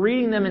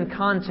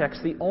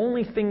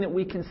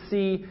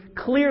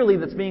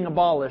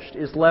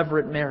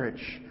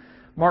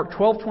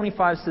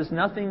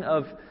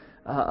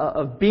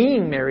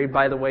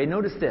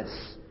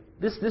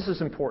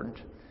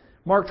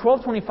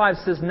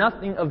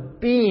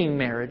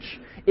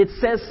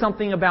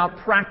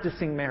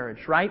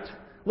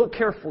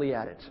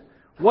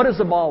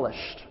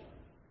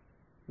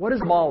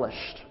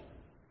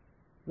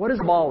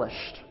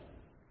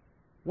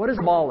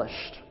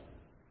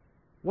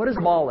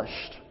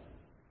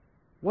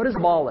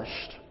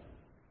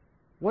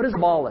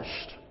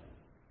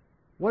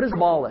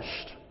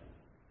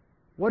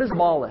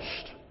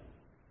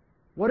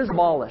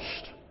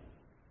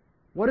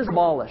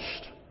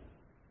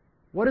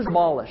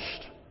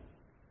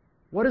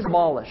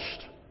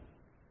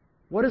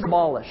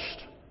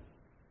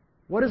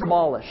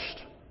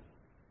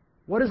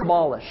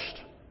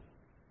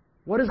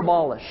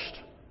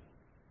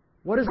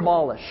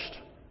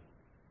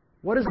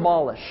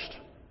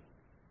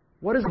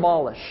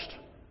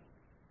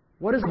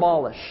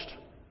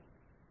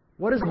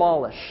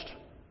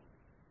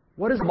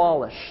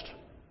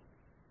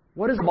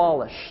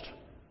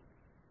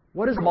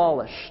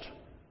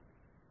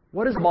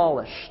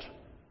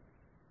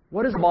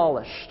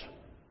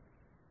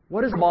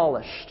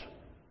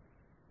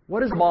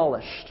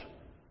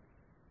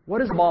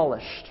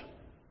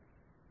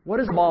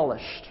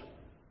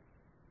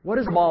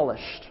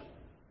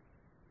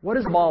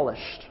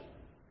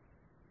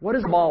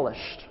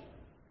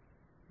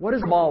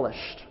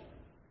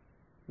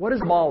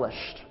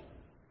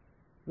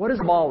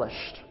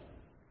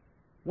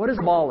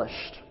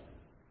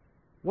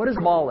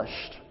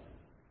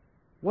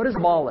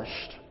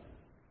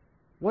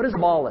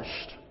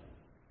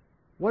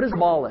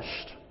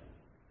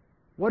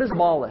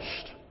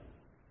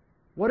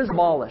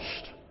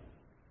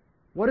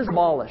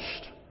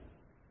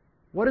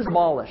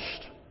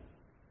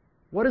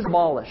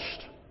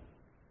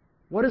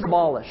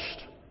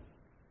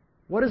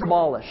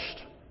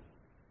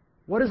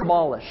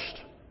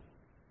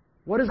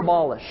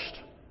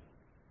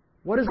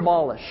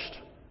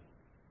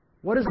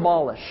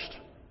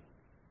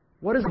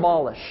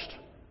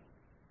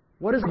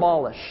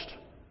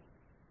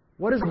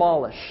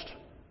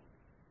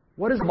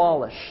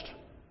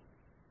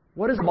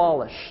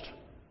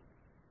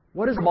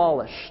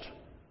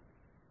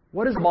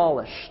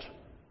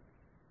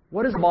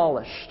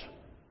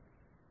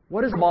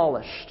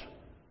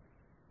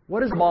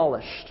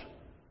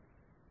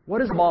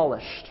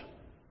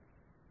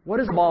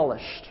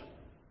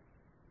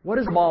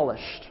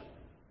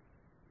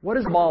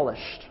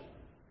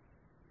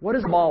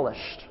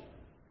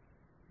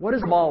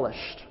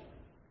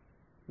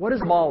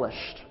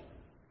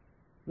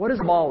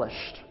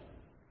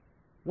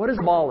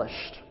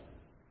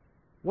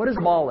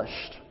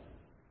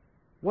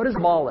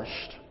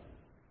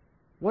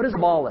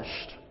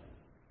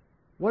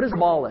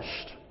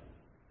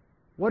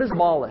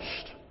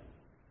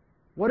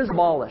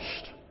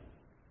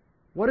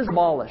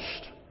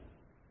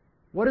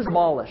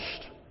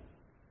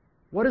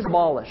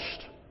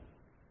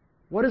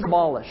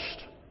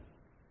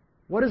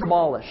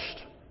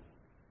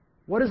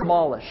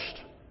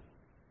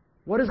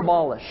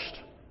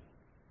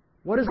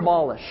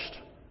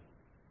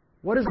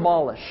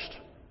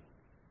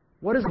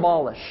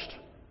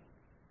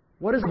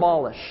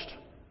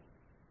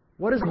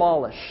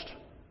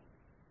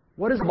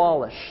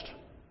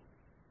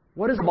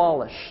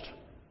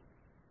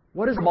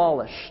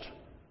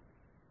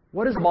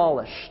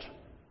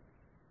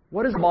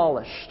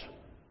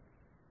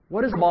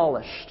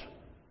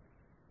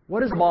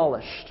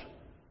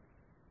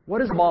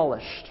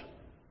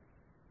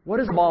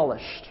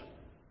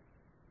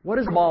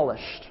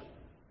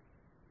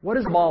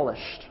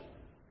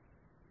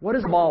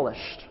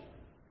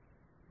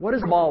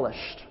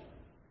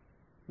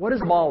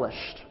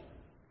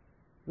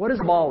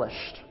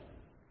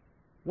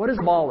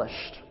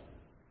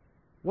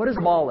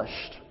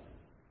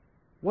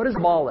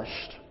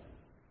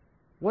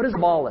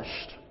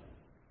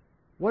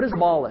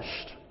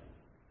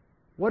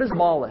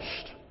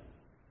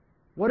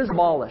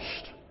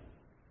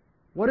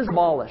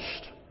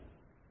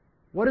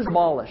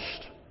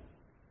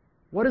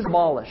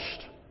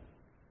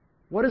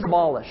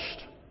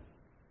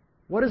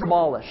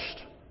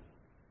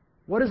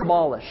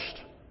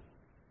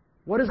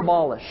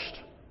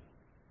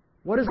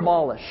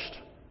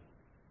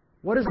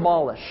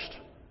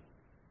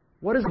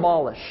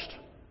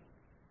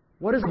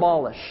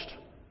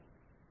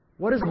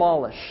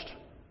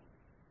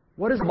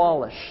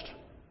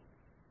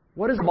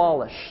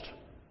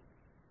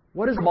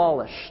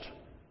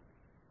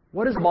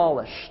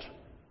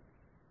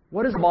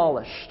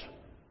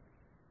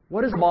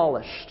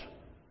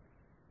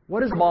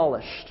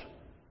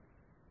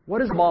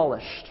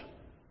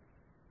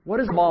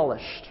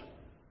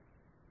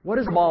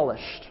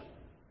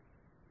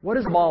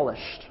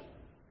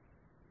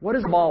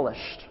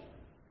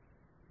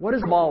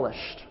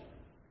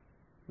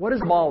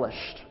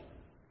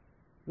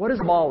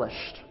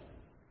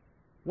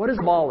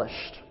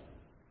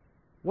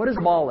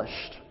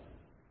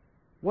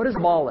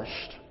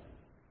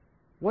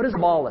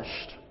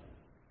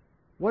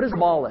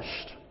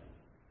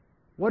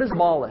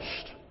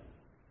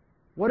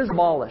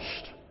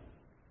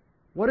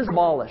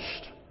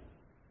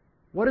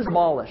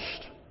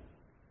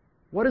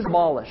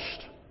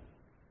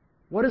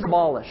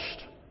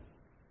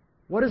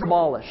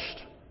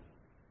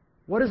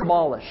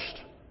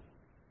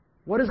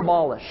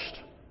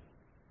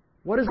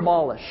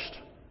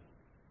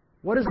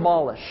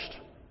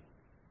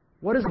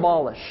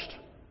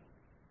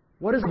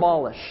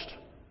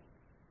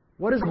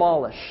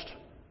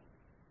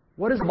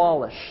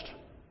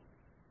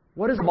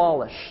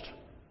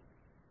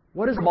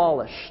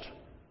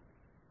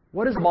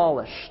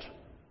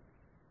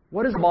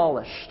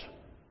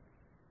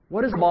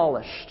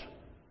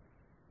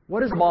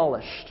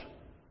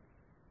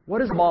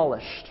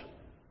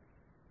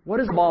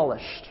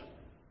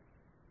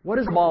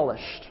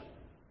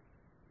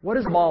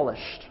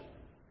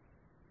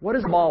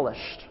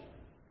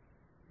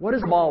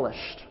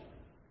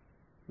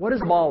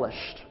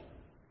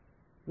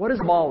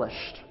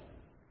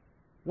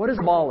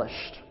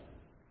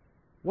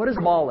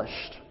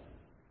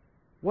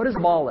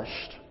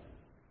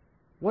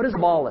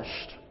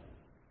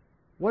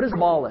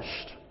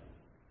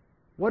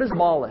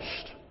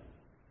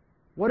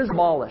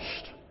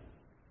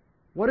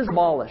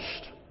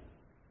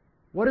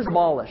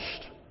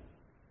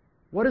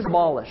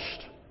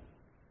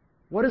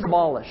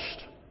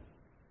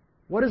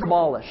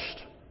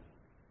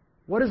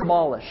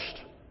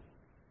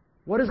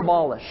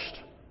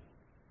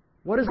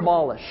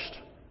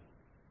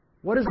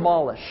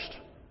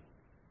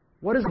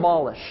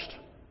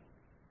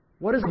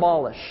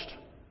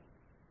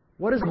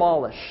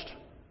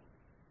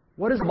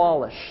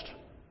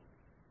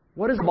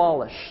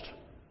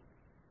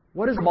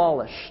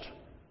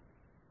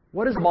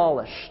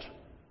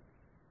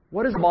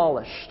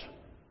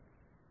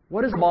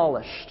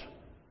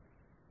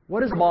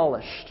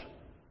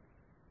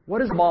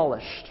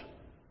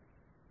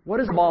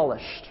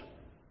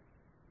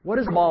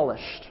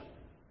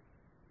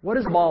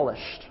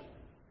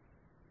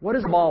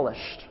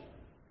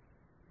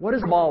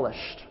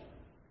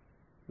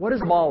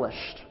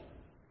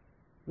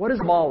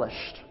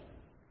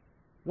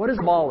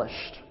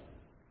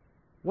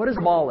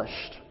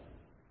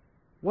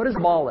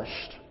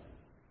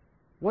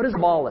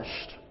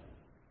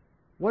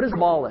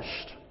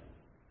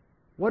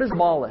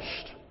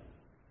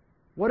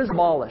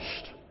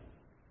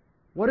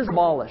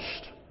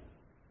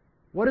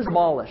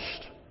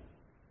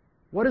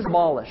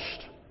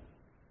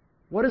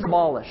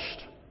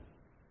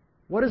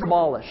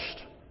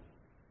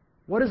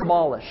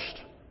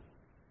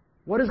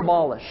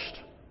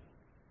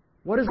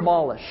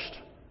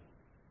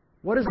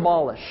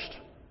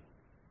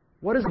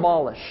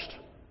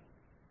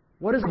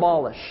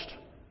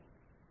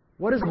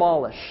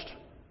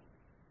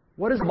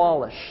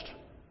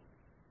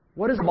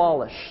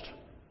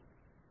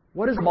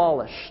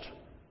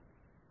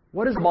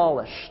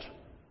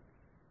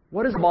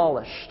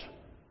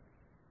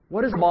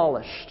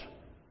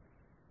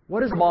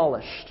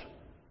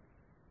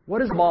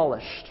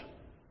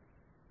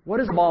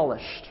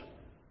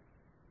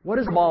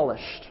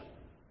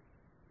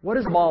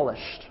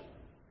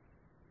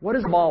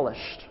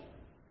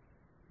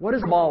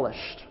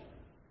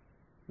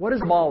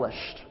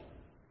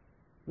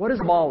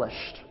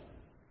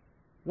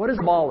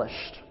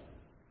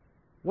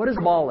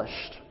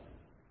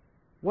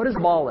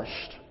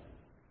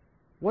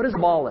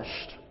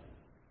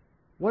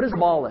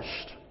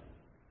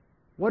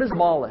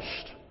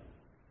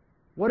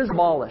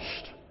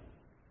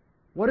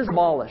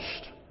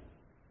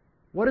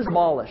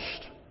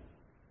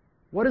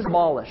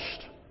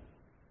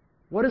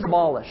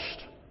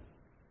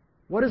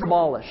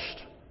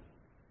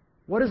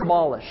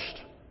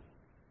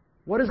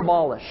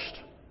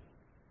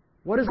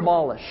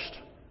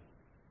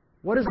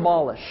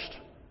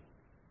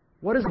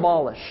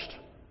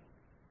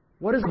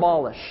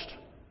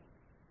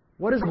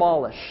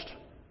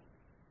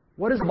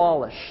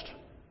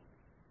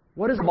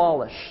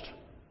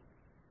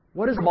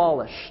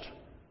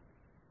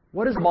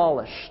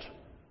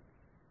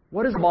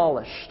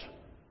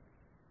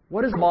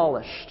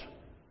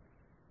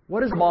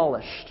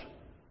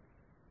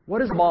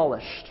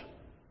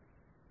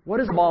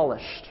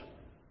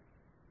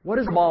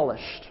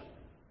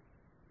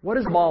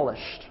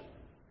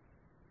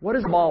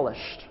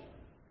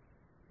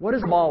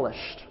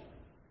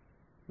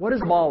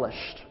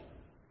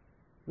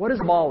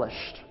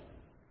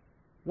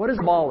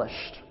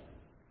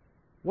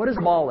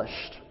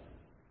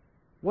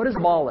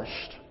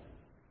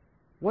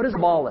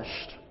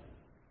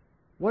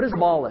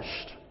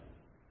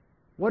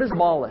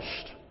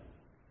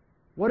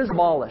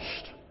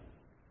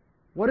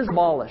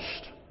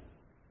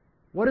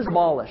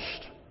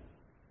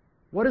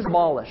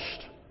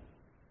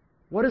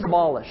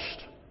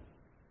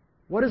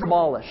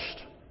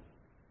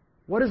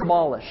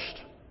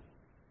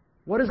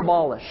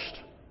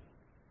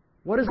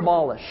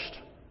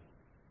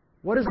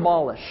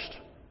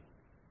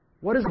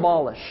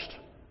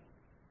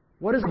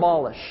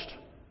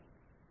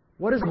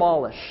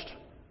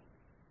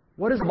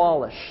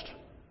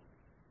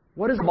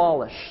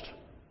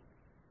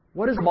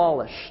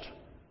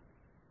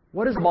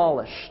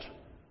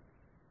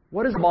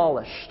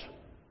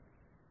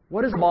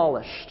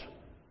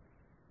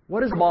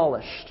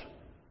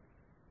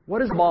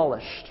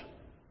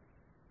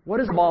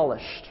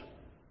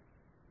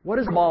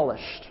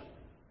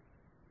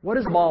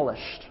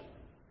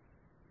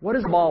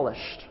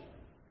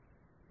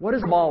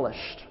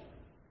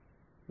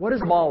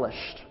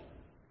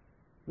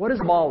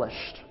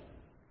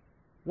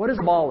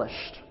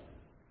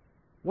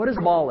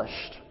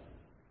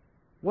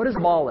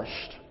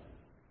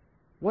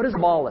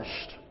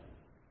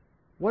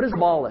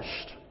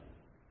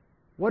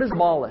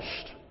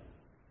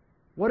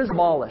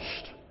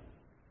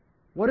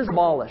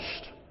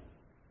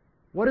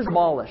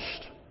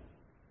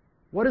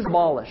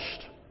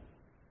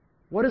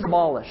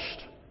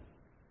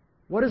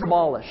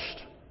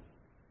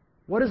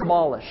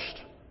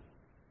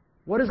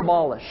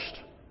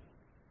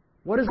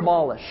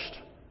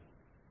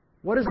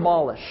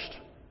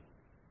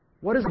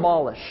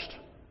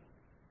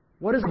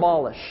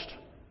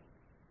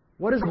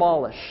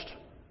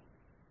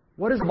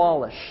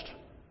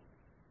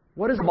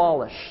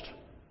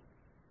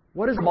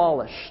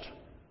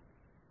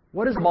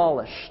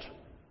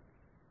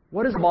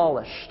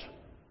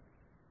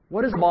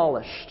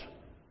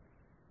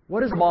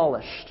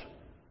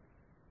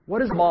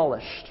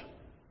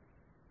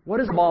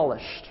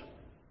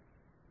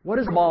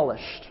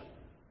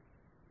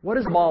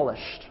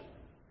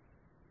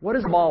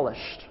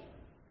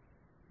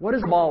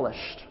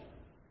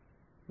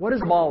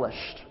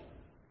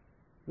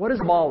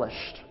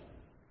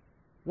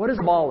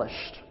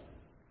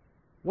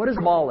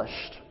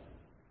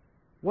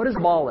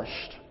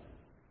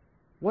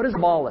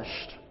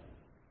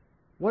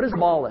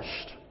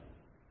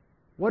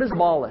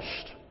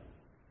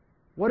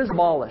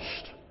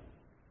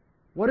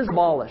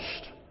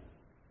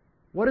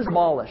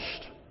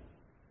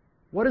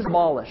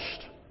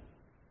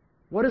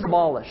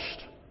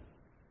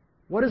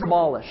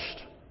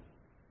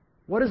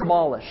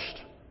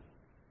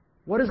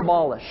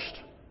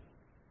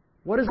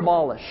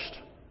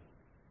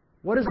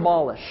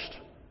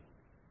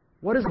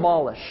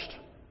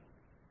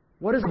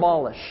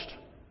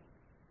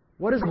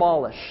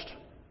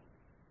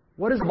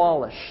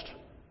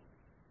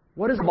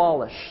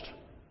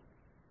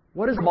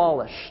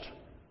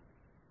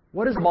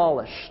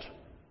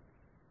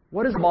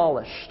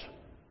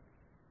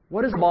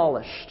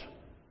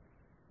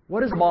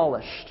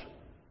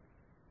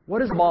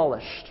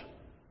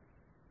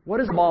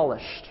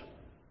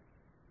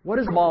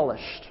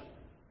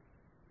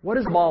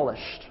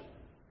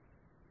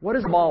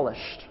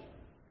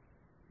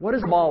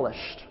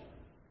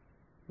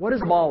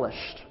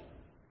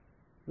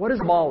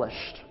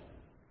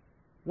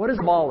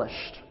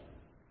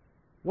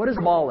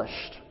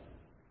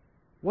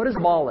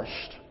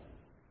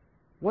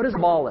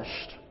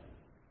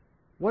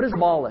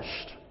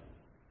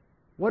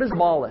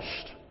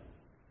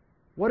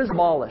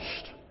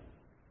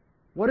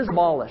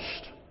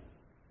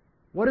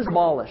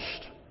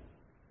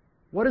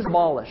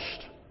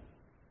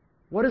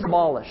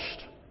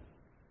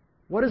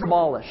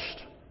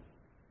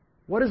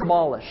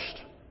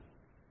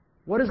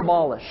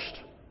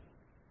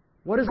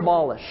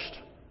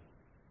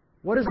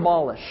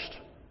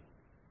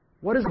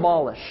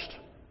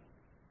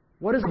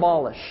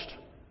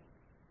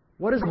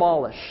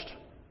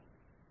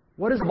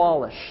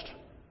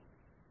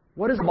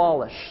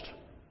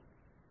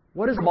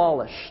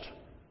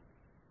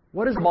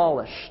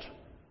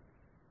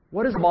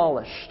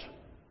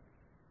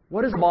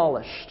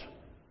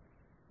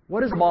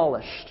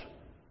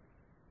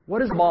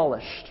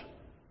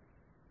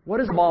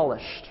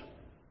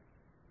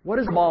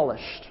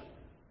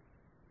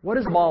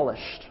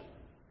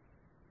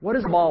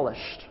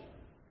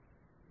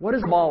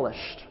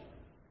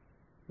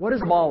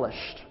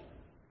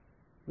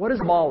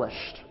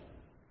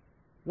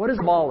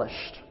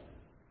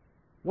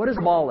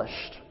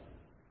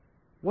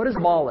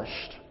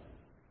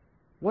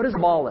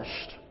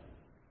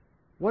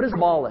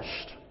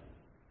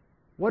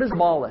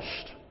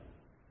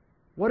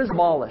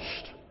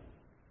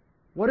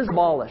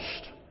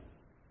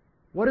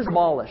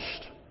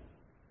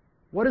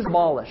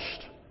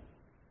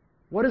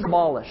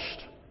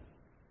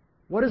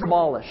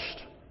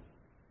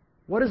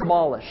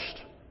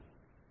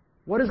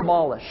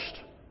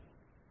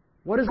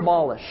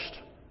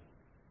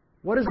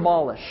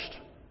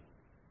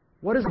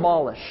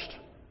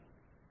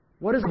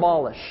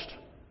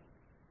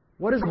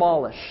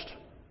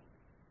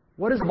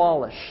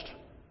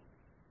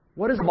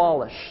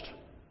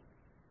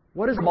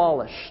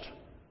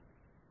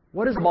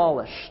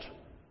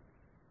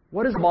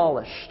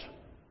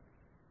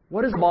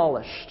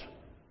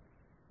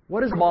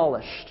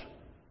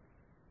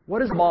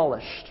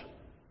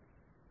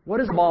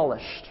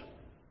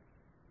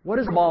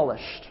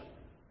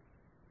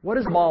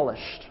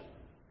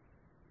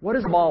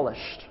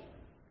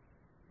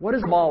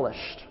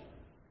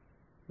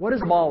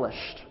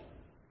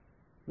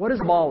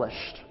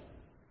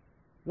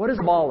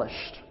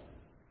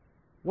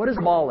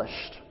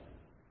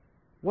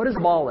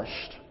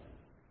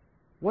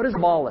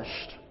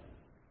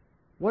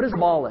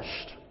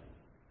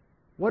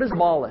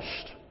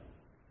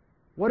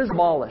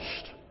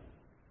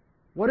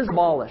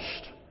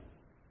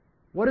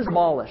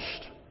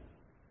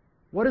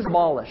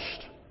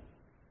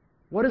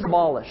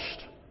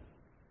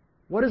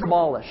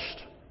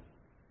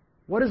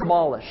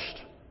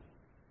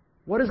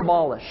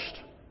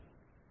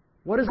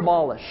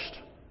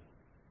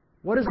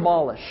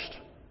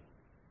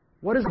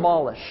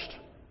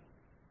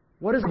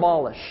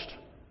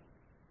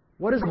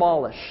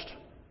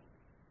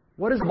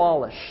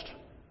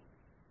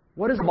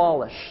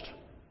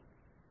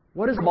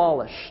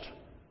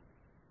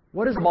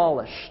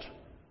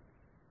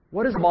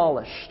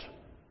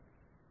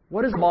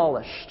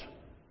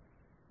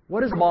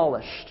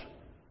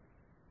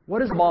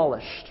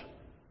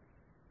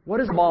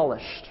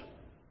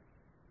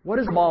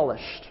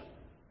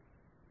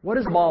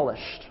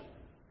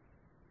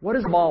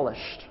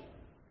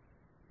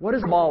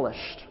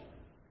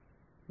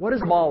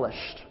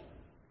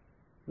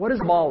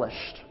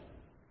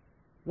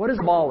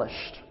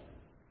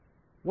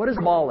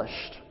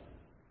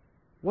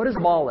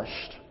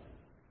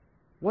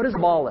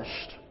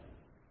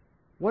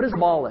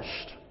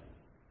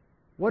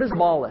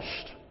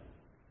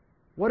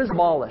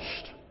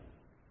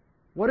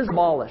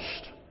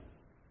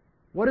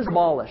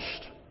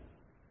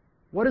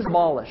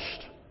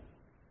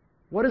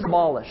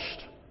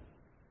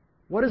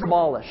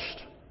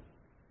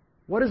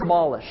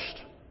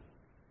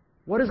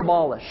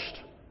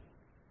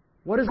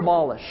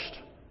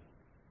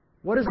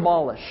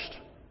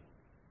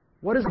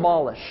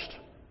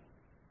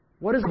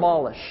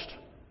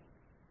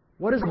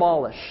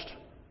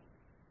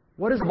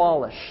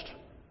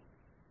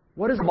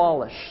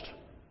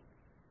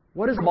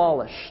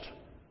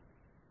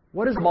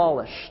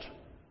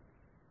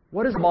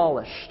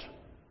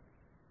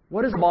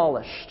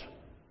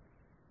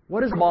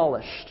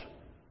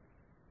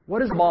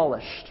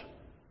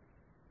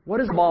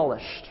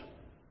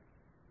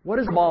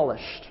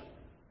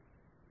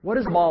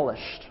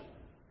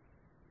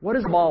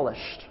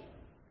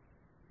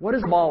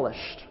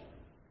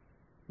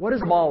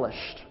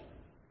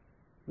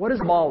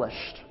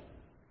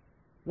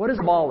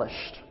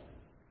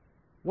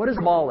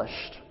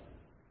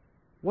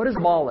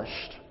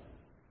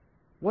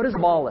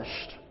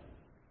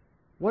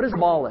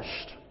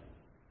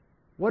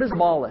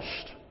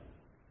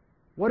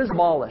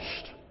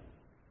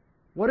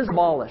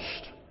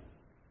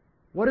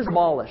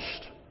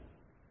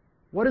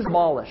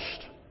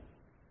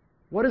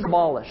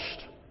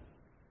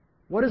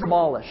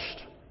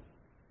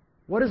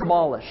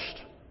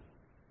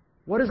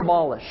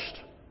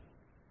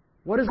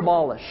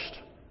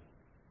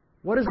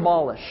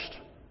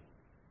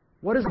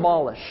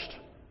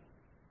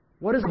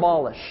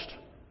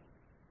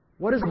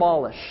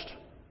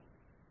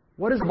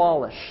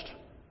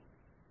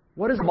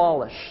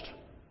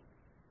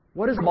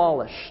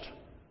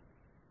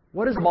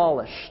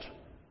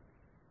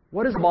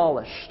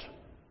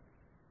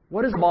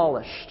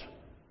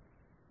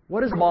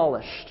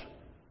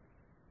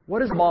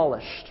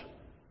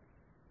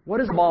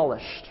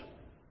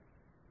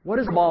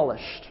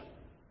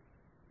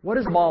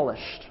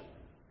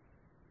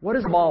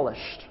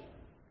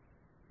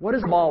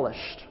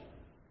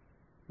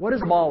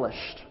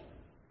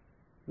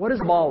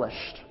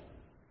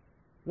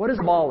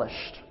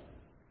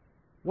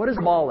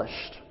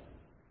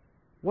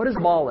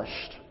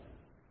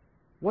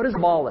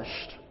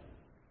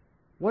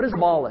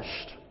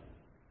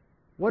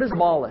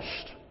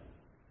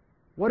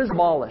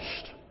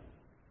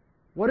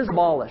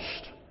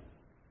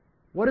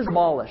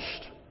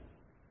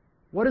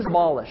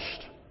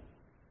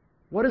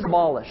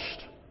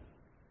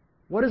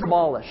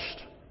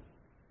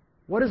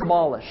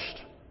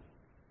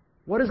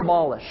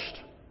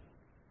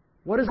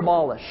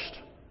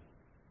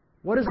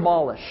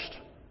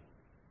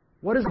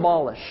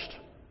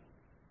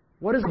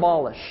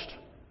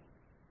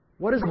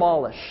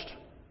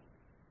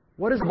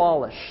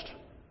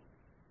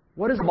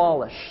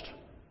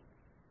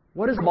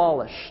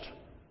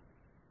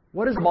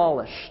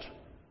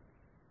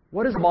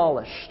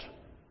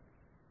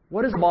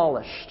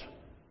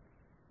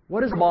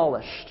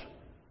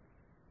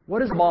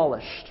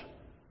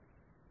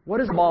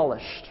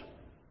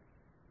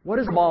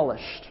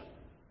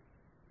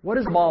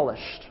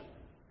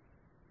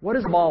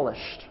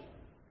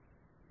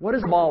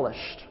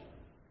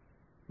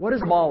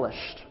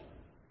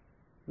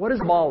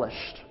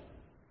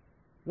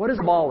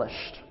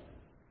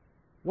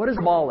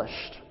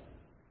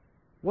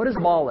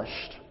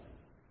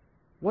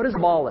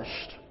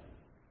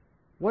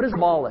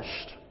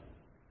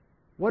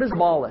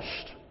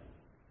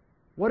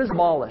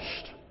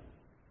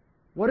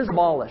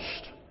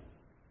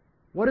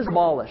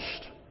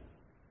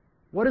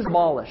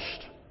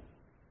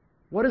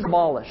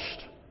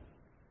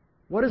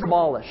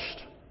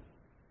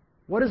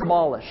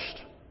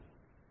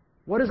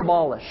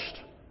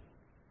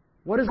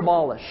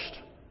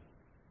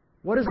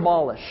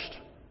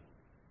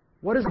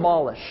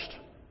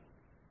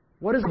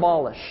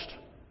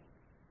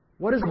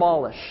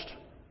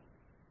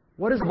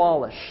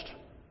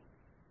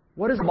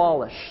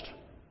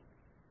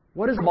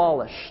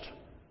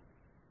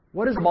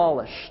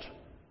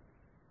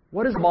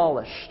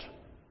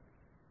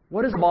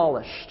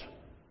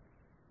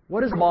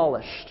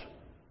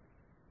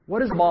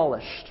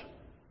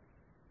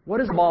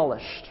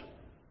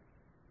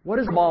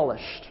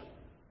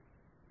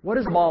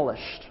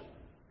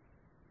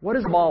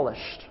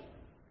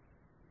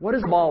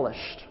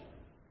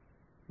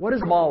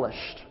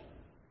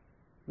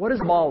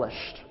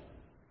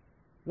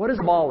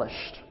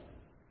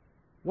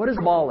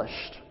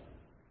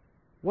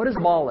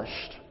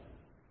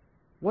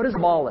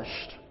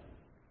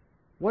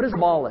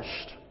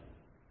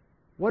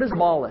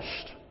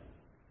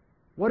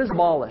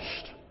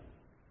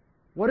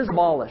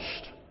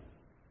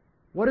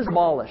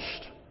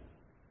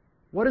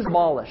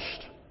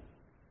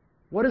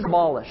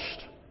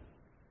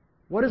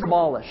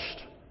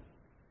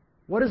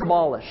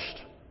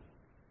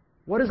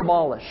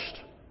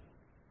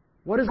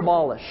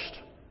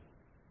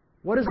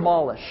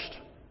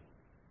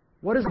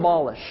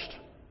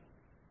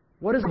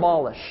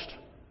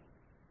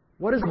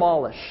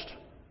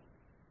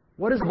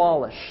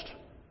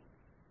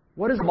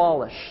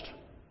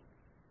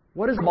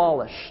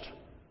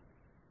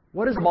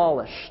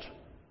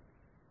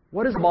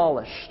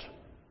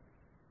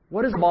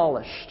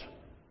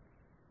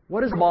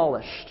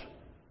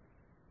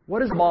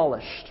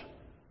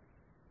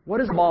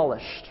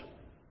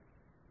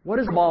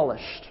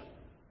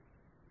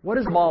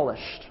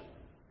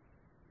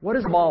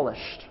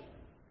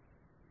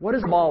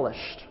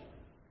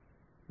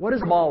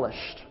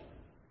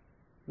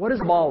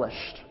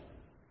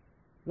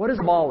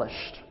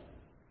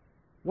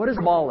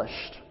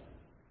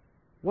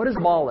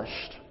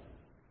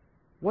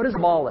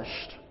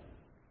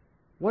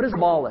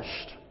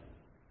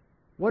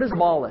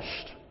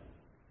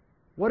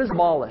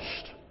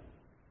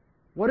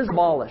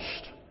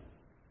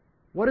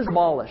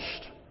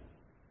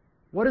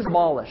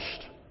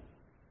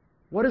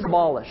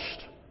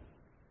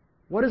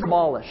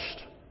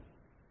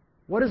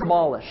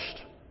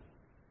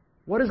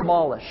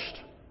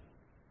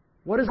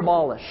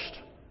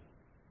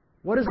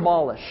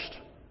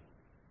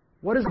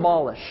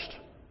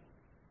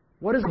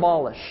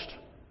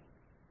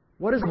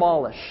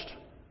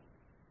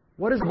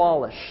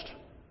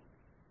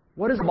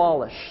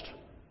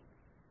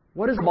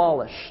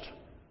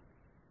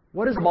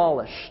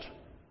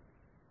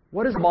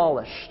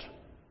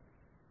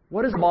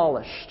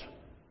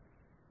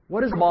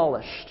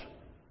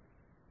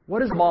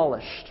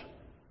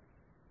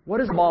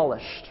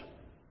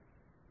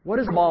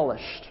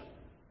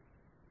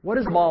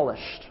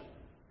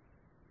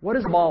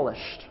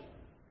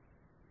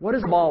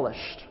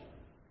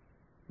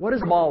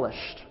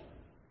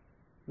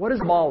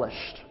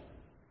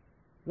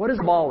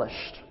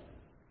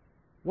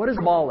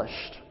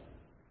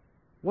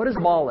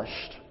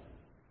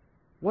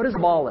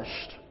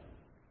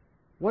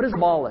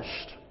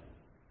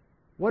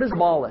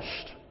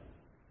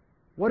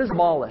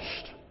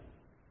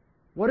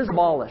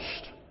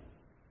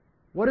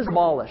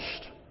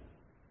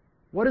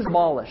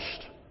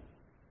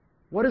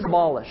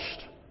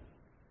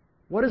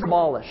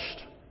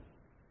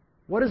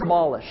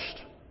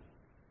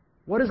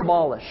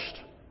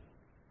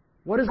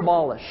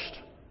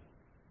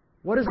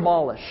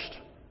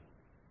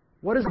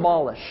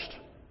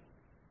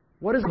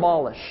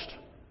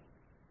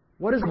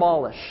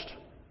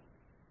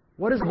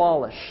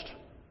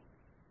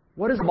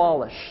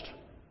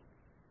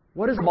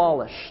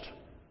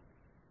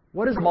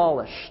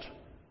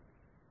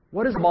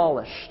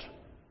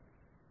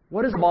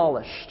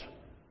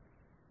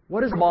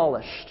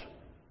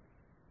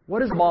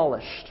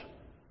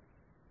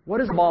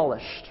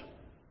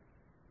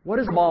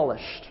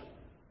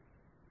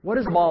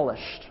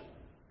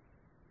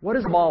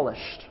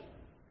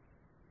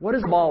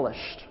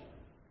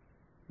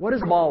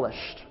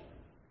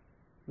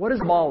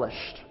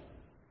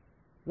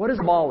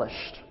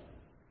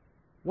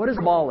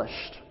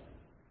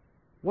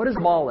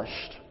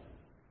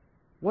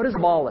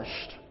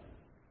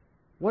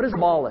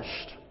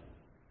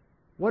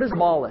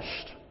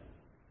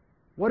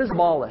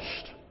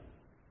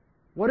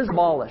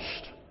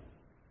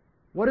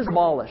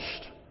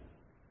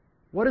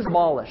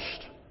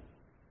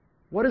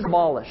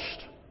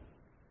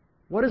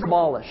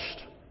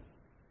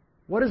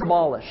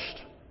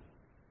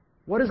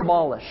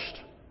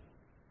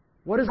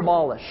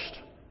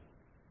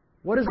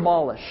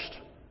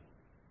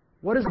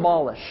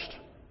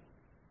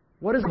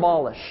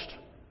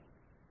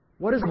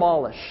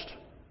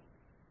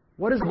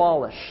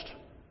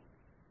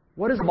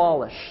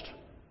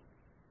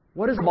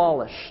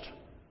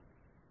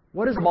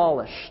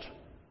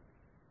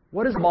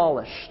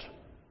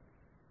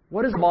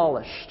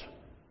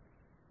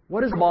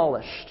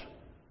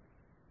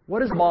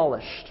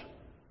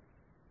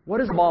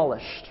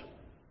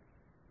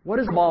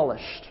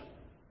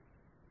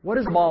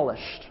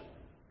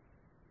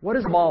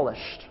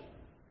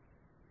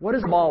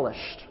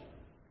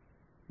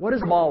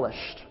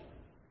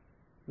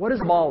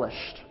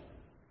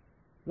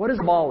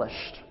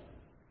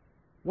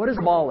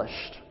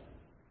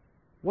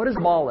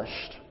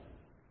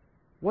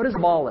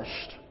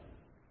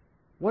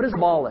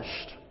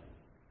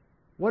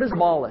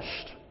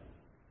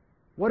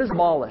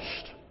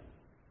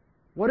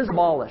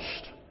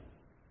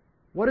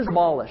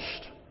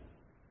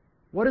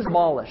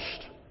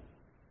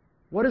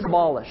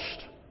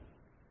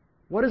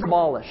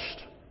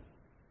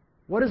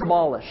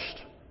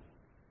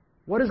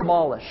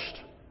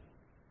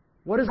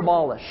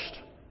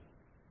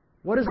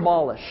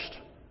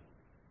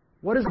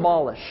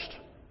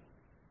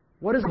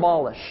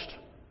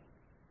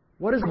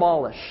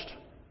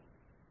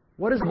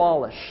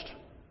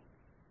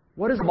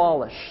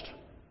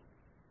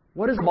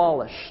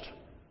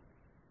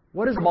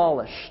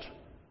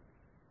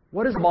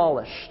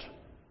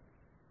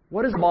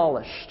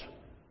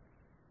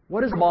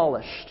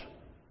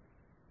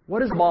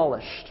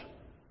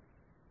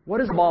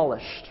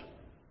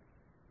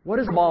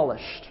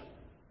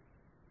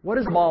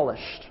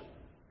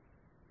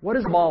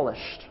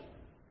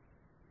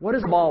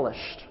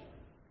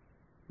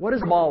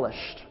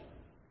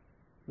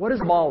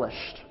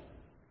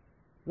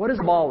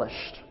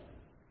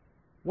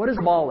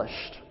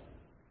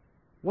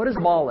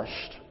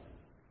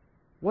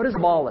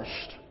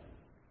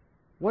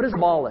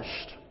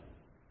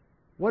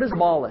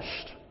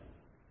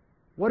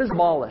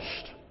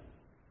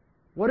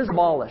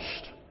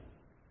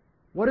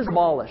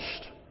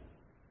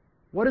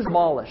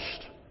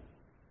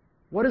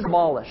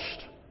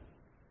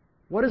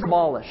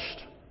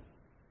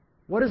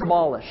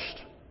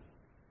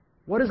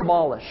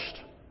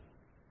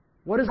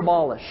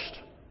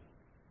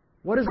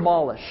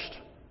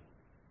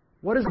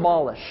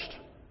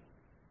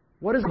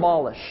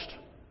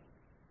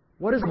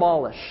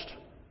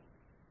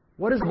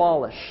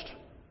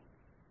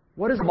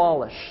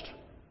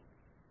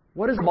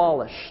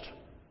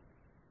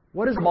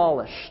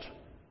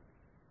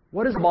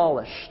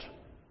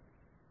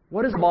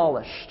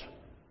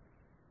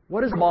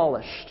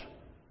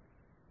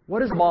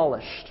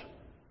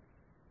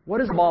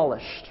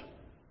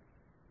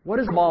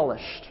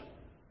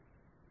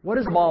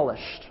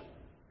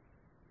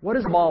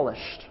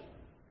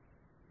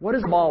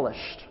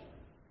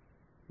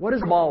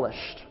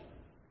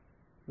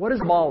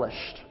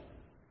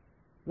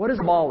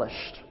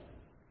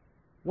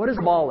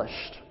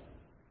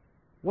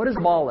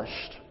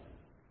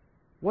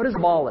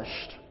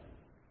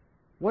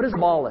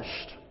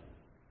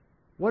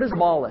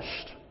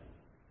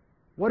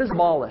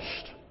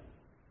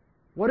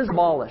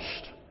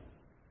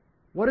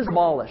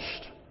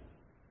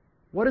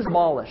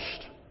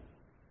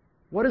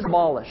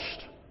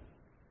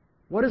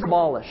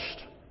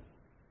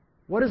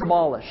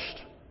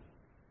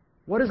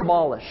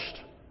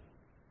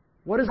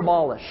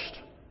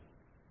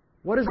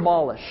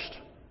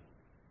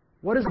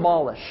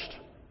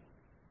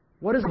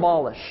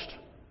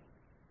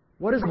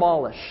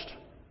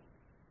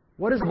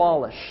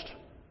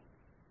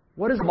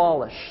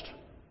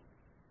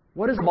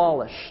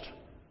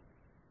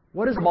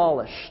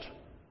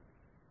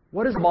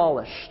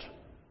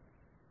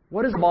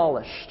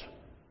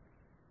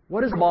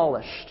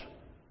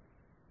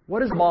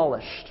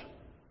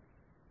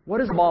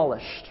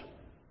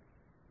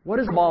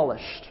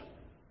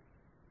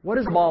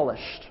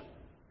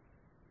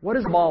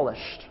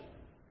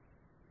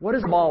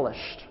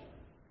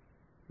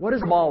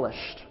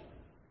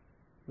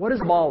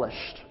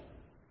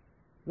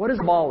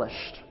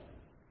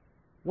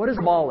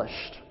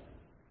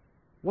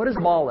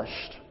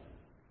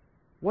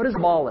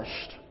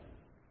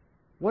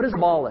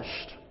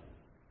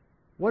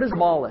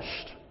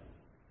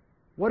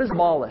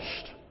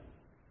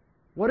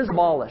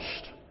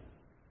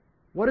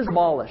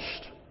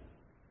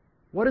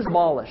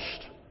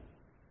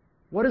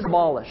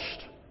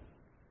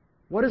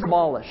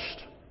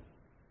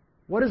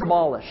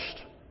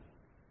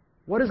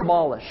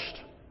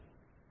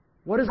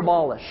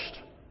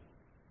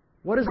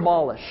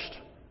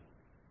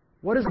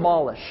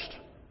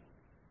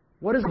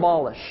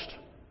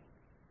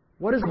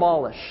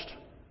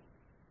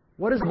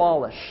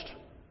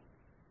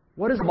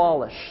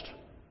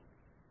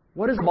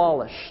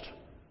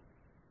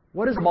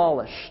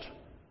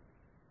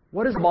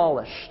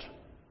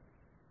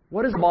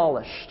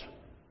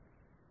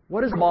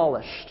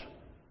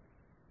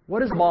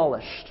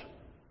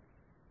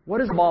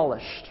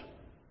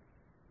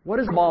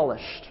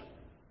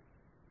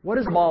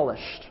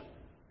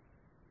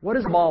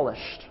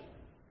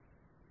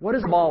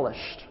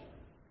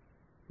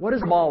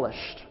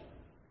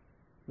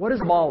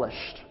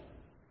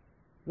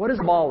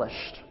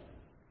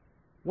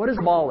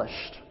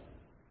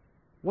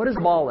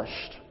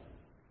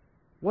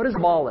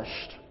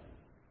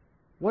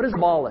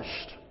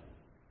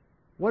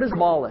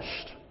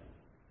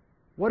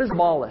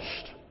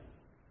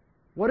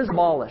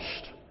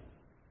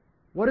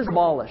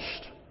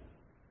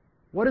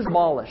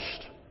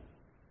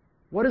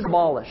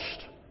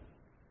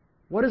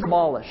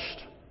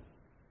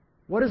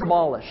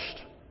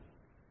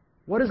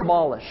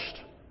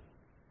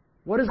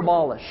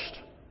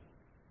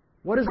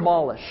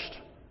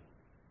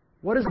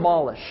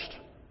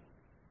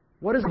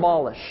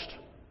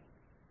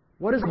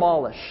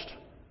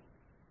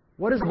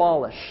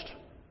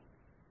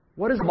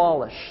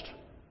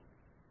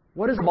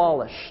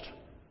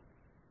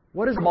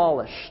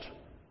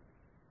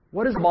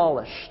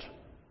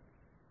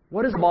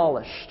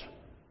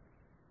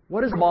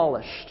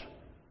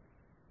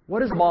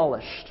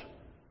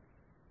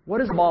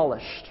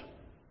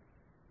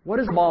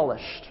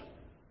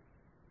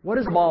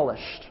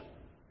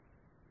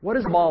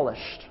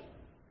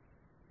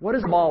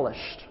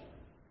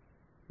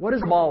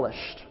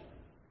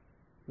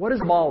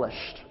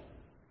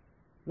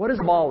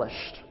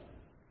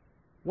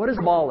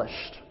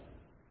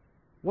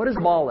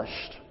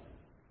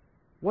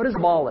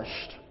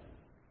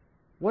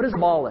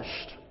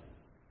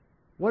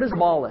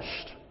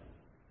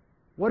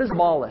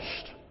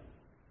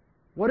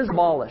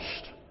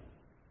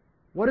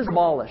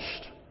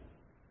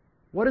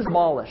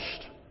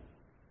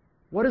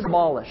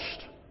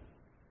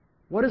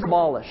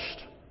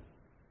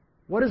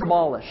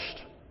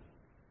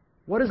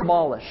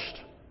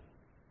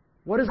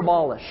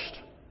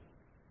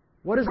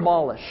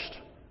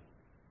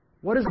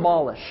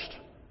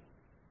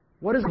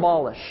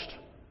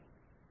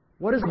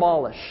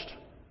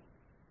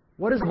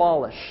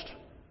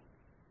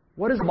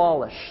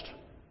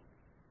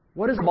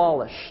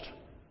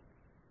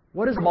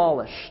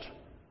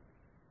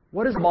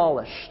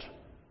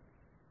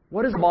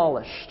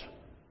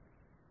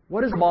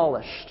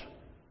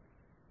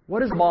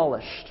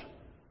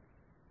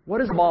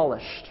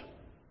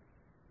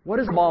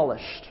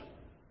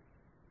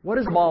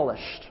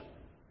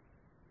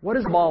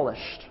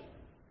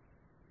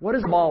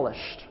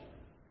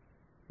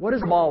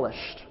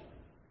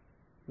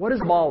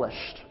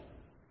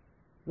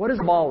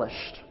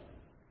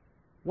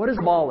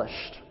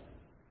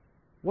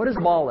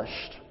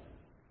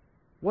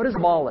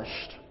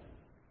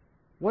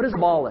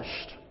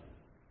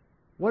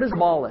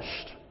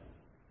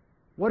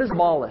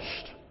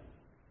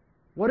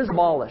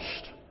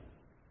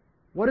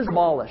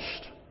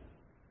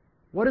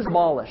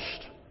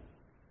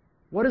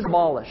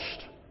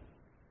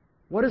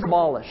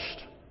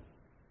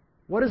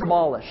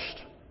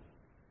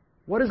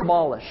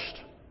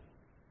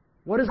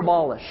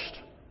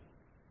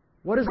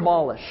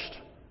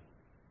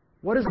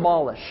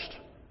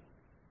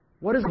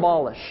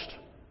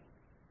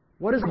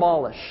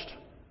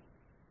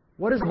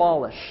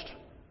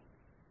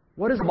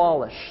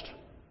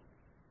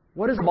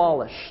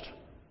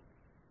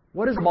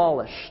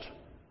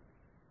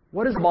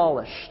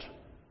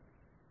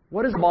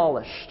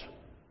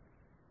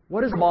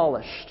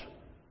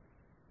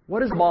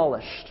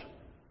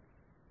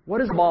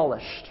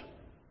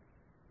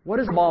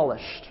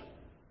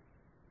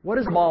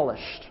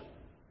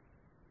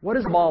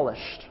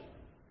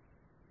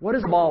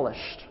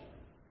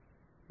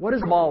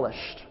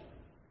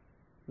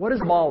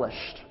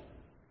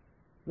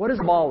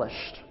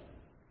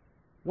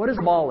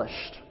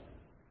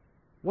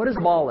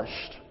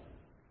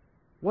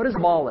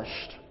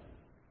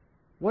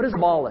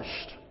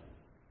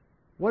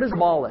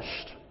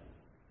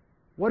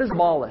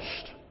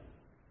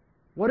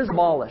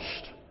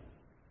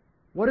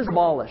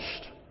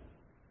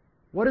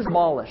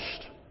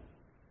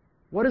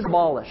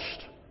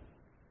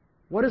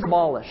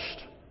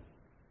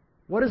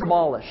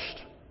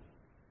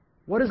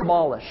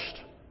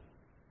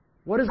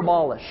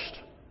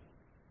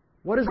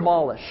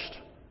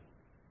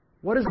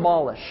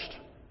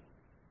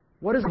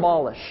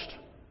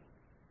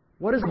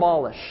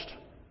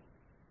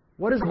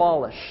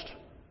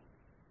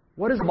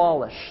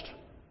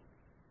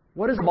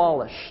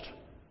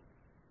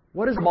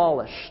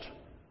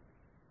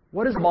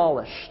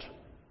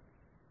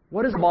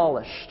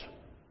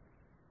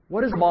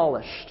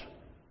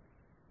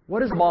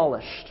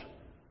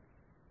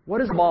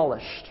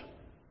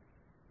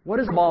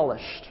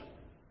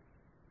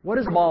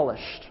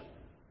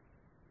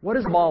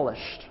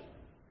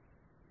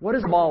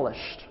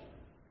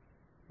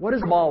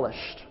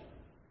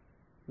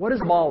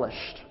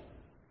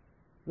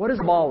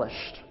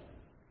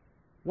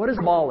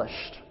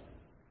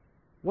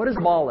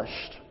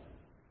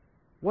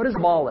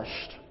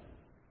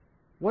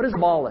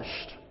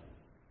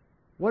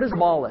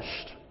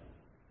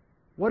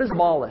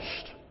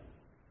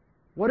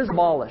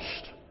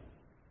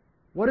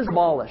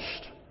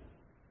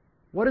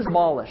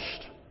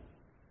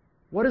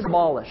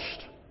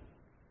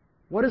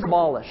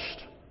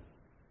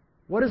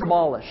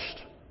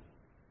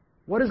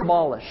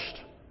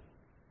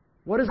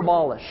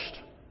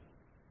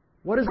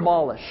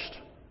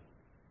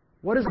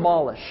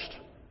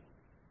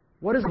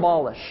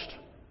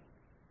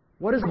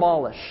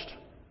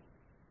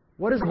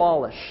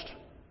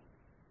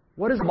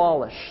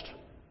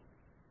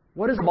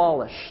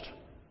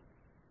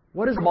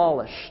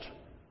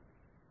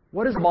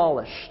 What is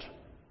abolished?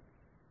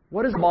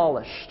 What is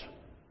abolished?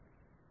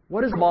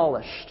 What is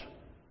abolished?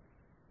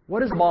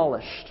 What is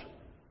abolished?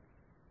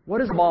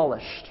 What is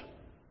abolished?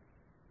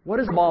 What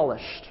is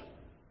abolished?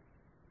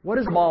 What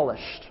is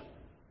abolished?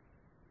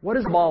 What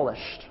is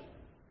abolished?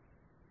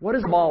 What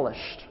is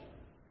abolished?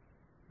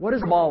 What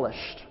is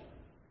abolished?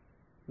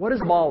 What is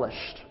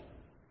abolished?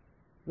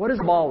 What is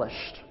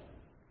abolished?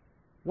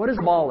 What is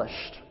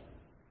abolished?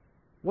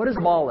 What is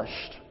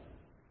abolished?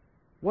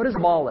 What is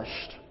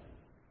abolished?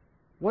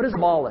 What is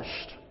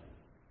abolished?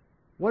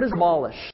 What is abolished?